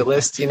 with the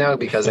list,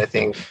 because I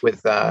think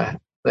with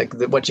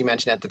what you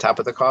mentioned at the top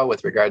of the call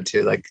with regard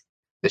to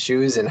the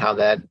shoes and how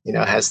that,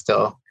 has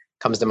still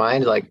comes to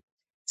mind,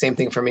 same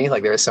thing for me.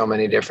 There are so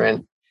many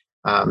different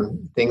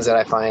things that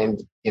I find,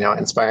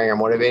 inspiring or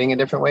motivating in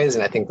different ways.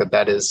 And I think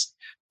that is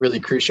really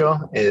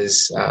crucial,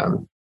 is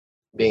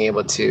being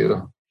able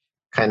to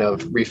kind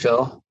of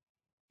refill,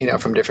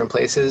 from different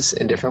places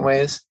in different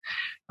ways.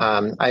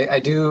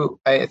 I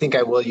think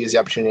I will use the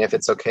opportunity, if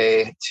it's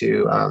okay,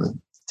 to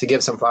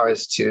give some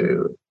flowers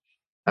to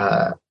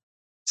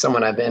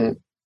someone I've been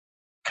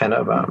kind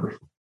of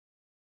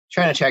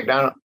trying to track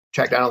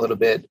down a little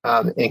bit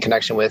in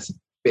connection with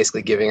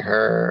basically giving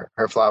her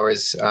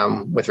flowers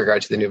with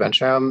regard to the new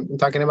venture I'm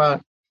talking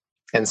about.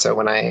 And so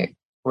when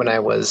I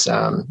was,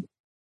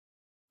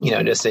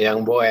 just a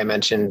young boy, I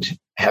mentioned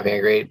having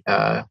a great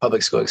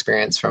public school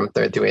experience from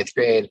 3rd through 8th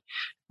grade.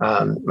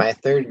 My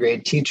 3rd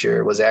grade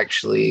teacher was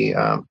actually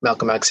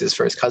Malcolm X's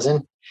first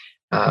cousin.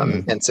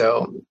 And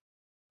so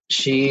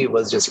she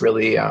was just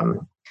really a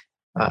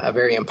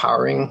very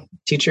empowering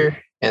teacher.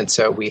 And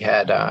so we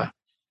had a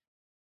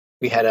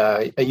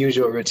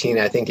usual routine.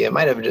 I think it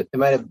might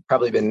have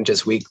probably been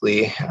just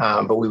weekly,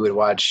 but we would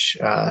watch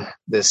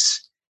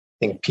this,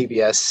 I think,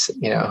 PBS,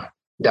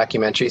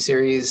 documentary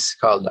series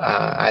called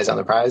Eyes on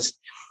the Prize,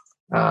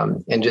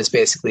 and just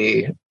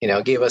basically,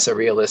 gave us a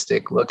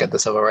realistic look at the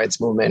civil rights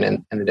movement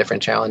and the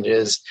different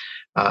challenges,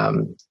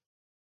 and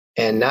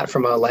not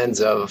from a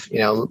lens of,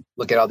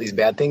 look at all these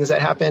bad things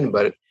that happen,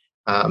 but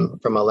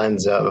from a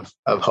lens of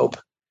hope,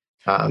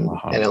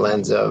 and a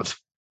lens of,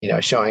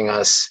 showing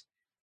us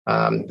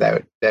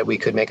that we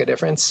could make a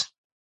difference.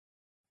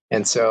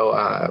 And so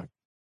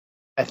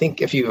I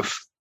think if you've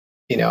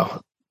been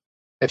on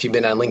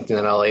LinkedIn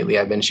at all lately,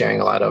 I've been sharing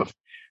a lot of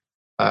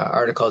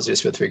articles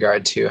just with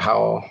regard to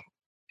how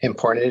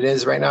important it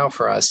is right now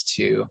for us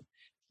to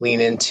lean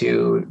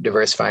into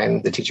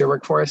diversifying the teacher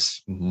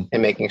workforce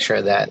and making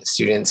sure that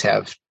students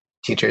have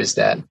teachers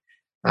that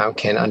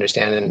can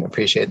understand and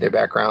appreciate their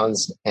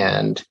backgrounds.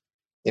 And,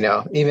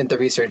 even the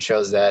research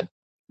shows that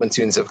when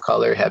students of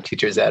color have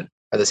teachers that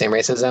are the same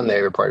race as them,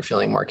 they report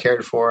feeling more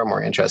cared for,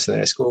 more interested in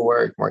their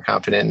schoolwork, more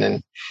confident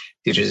in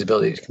teachers'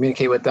 ability to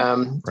communicate with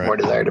them, more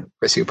desire to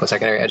pursue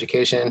post-secondary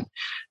education.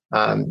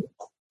 And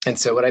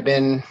so what I've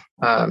been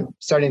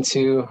starting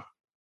to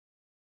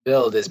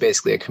build is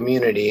basically a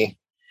community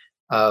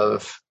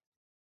of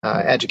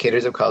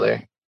educators of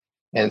color.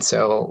 And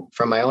so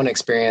from my own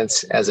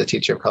experience as a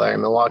teacher of color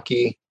in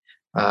Milwaukee,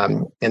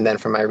 and then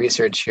from my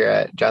research here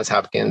at Johns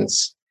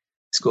Hopkins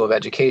School of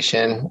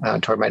Education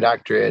toward my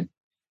doctorate,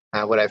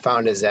 what I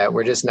found is that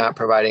we're just not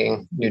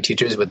providing new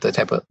teachers with the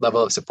type of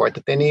level of support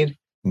that they need.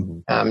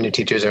 New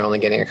teachers are only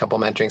getting a couple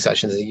mentoring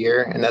sessions a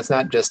year. And that's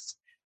not just,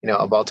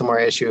 a Baltimore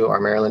issue or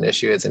Maryland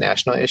issue. It's a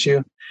national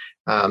issue.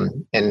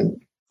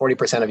 And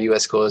 40% of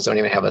U.S. schools don't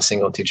even have a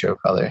single teacher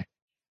of color.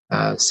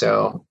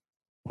 So,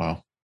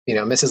 wow.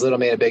 Mrs. Little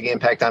made a big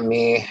impact on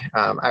me.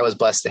 I was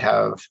blessed to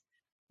have,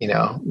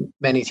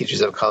 many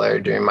teachers of color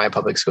during my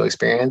public school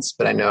experience,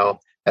 but I know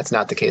that's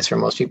not the case for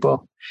most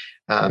people.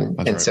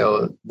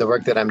 So the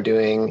work that I'm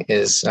doing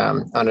is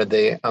under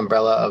the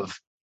umbrella of,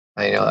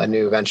 a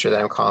new venture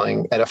that I'm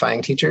calling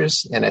Edifying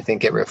Teachers. And I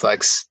think it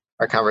reflects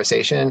our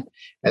conversation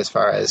as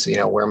far as,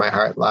 where my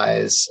heart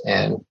lies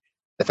and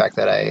the fact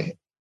that I,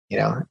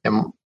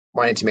 am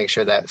wanting to make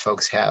sure that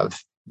folks have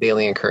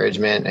daily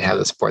encouragement and have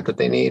the support that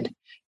they need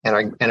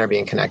and are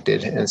being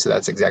connected. And so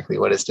that's exactly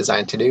what it's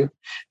designed to do.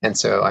 And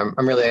so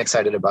I'm really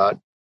excited about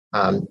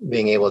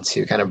being able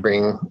to kind of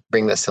bring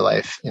this to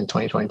life in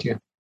 2022.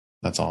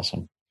 That's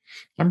awesome.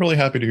 I'm really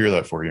happy to hear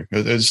that for you.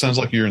 It sounds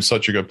like you're in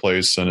such a good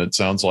place. And it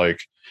sounds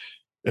like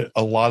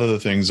a lot of the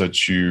things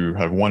that you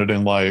have wanted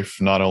in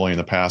life, not only in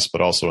the past,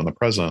 but also in the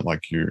present,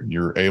 like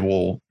you're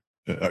in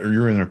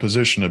a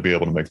position to be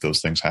able to make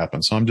those things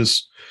happen. So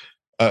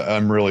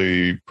I'm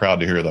really proud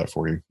to hear that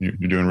for you.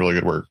 You're doing really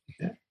good work.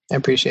 Yeah, I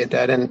appreciate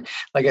that. And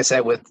like I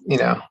said, with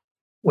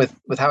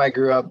how I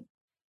grew up,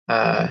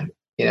 I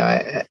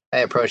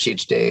approach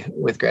each day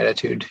with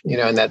gratitude,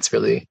 and that's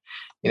really,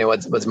 what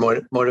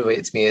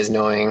motivates me is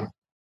knowing,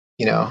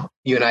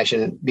 you and I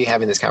shouldn't be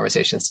having this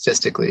conversation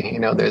statistically.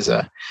 There's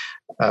a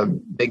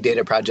big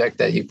data project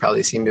that you've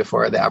probably seen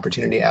before, the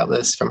Opportunity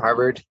Atlas from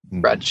Harvard,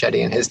 Brad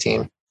Shetty and his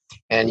team.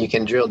 And you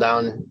can drill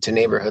down to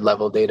neighborhood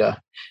level data.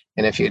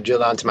 And if you drill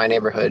down to my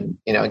neighborhood,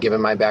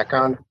 given my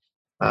background,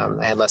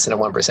 I had less than a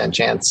 1%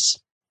 chance.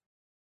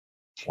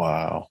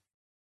 Wow.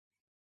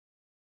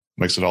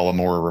 Makes it all the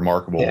more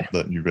remarkable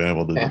that you've been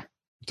able to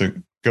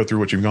go through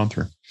what you've gone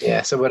through.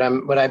 Yeah. So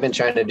what I've been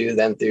trying to do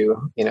then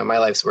through, my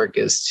life's work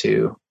is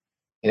to,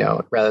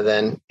 rather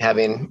than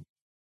having,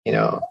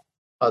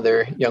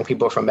 other young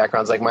people from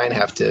backgrounds like mine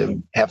have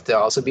to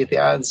also beat the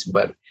odds,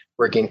 but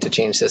working to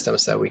change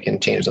systems so that we can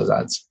change those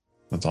odds.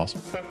 That's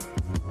awesome.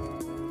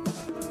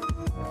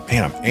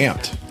 Man, I'm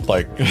amped.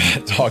 Like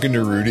talking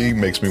to Rudy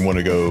makes me want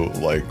to go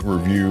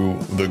review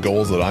the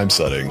goals that I'm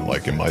setting.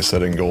 Like, am I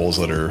setting goals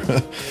that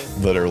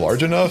are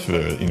large enough?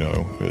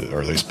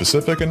 Are they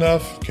specific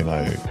enough? Can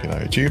I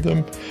achieve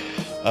them?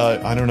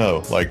 I don't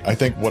know. I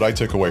think what I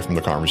took away from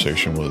the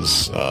conversation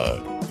was,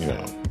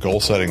 goal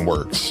setting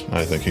works.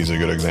 I think he's a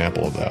good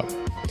example of that.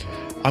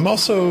 I'm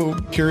also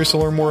curious to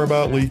learn more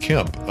about Lee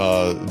Kemp,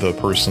 the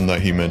person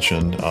that he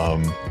mentioned.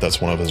 That's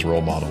one of his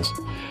role models.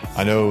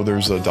 I know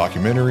there's a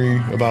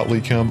documentary about Lee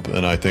Kemp,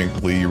 and I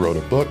think Lee wrote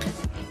a book.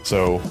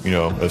 So,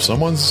 if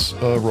someone's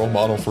a role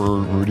model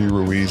for Rudy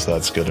Ruiz,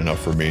 that's good enough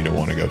for me to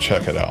want to go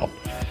check it out.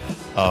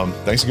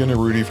 Thanks again to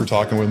Rudy for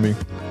talking with me.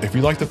 If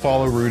you'd like to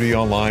follow Rudy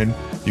online,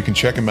 you can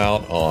check him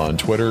out on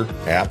Twitter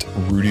at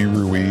Rudy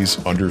Ruiz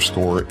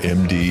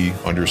 _MD_ED.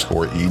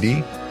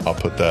 I'll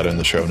put that in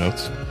the show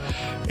notes.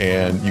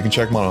 And you can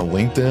check him out on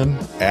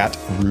LinkedIn at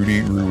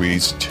Rudy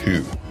Ruiz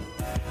 2.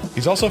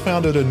 He's also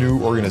founded a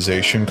new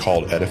organization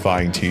called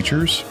Edifying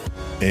Teachers.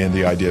 And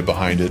the idea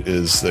behind it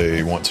is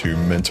they want to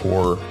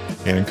mentor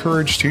and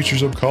encourage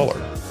teachers of color,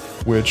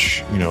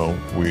 which,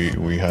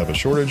 we have a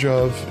shortage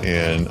of.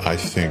 And I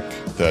think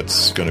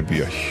that's going to be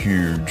a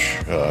huge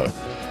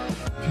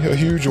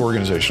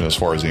organization as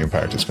far as the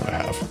impact it's going to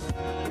have.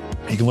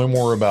 You can learn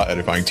more about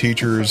Edifying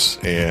Teachers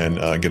and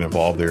get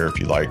involved there if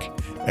you like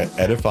at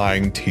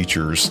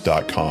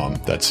edifyingteachers.com.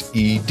 That's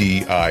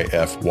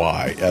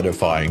EDIFY,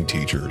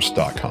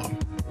 edifyingteachers.com.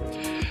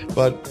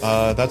 But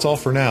that's all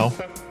for now.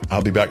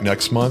 I'll be back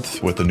next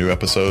month with a new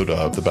episode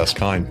of The Best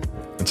Kind.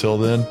 Until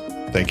then,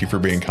 thank you for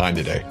being kind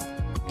today.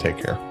 Take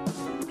care.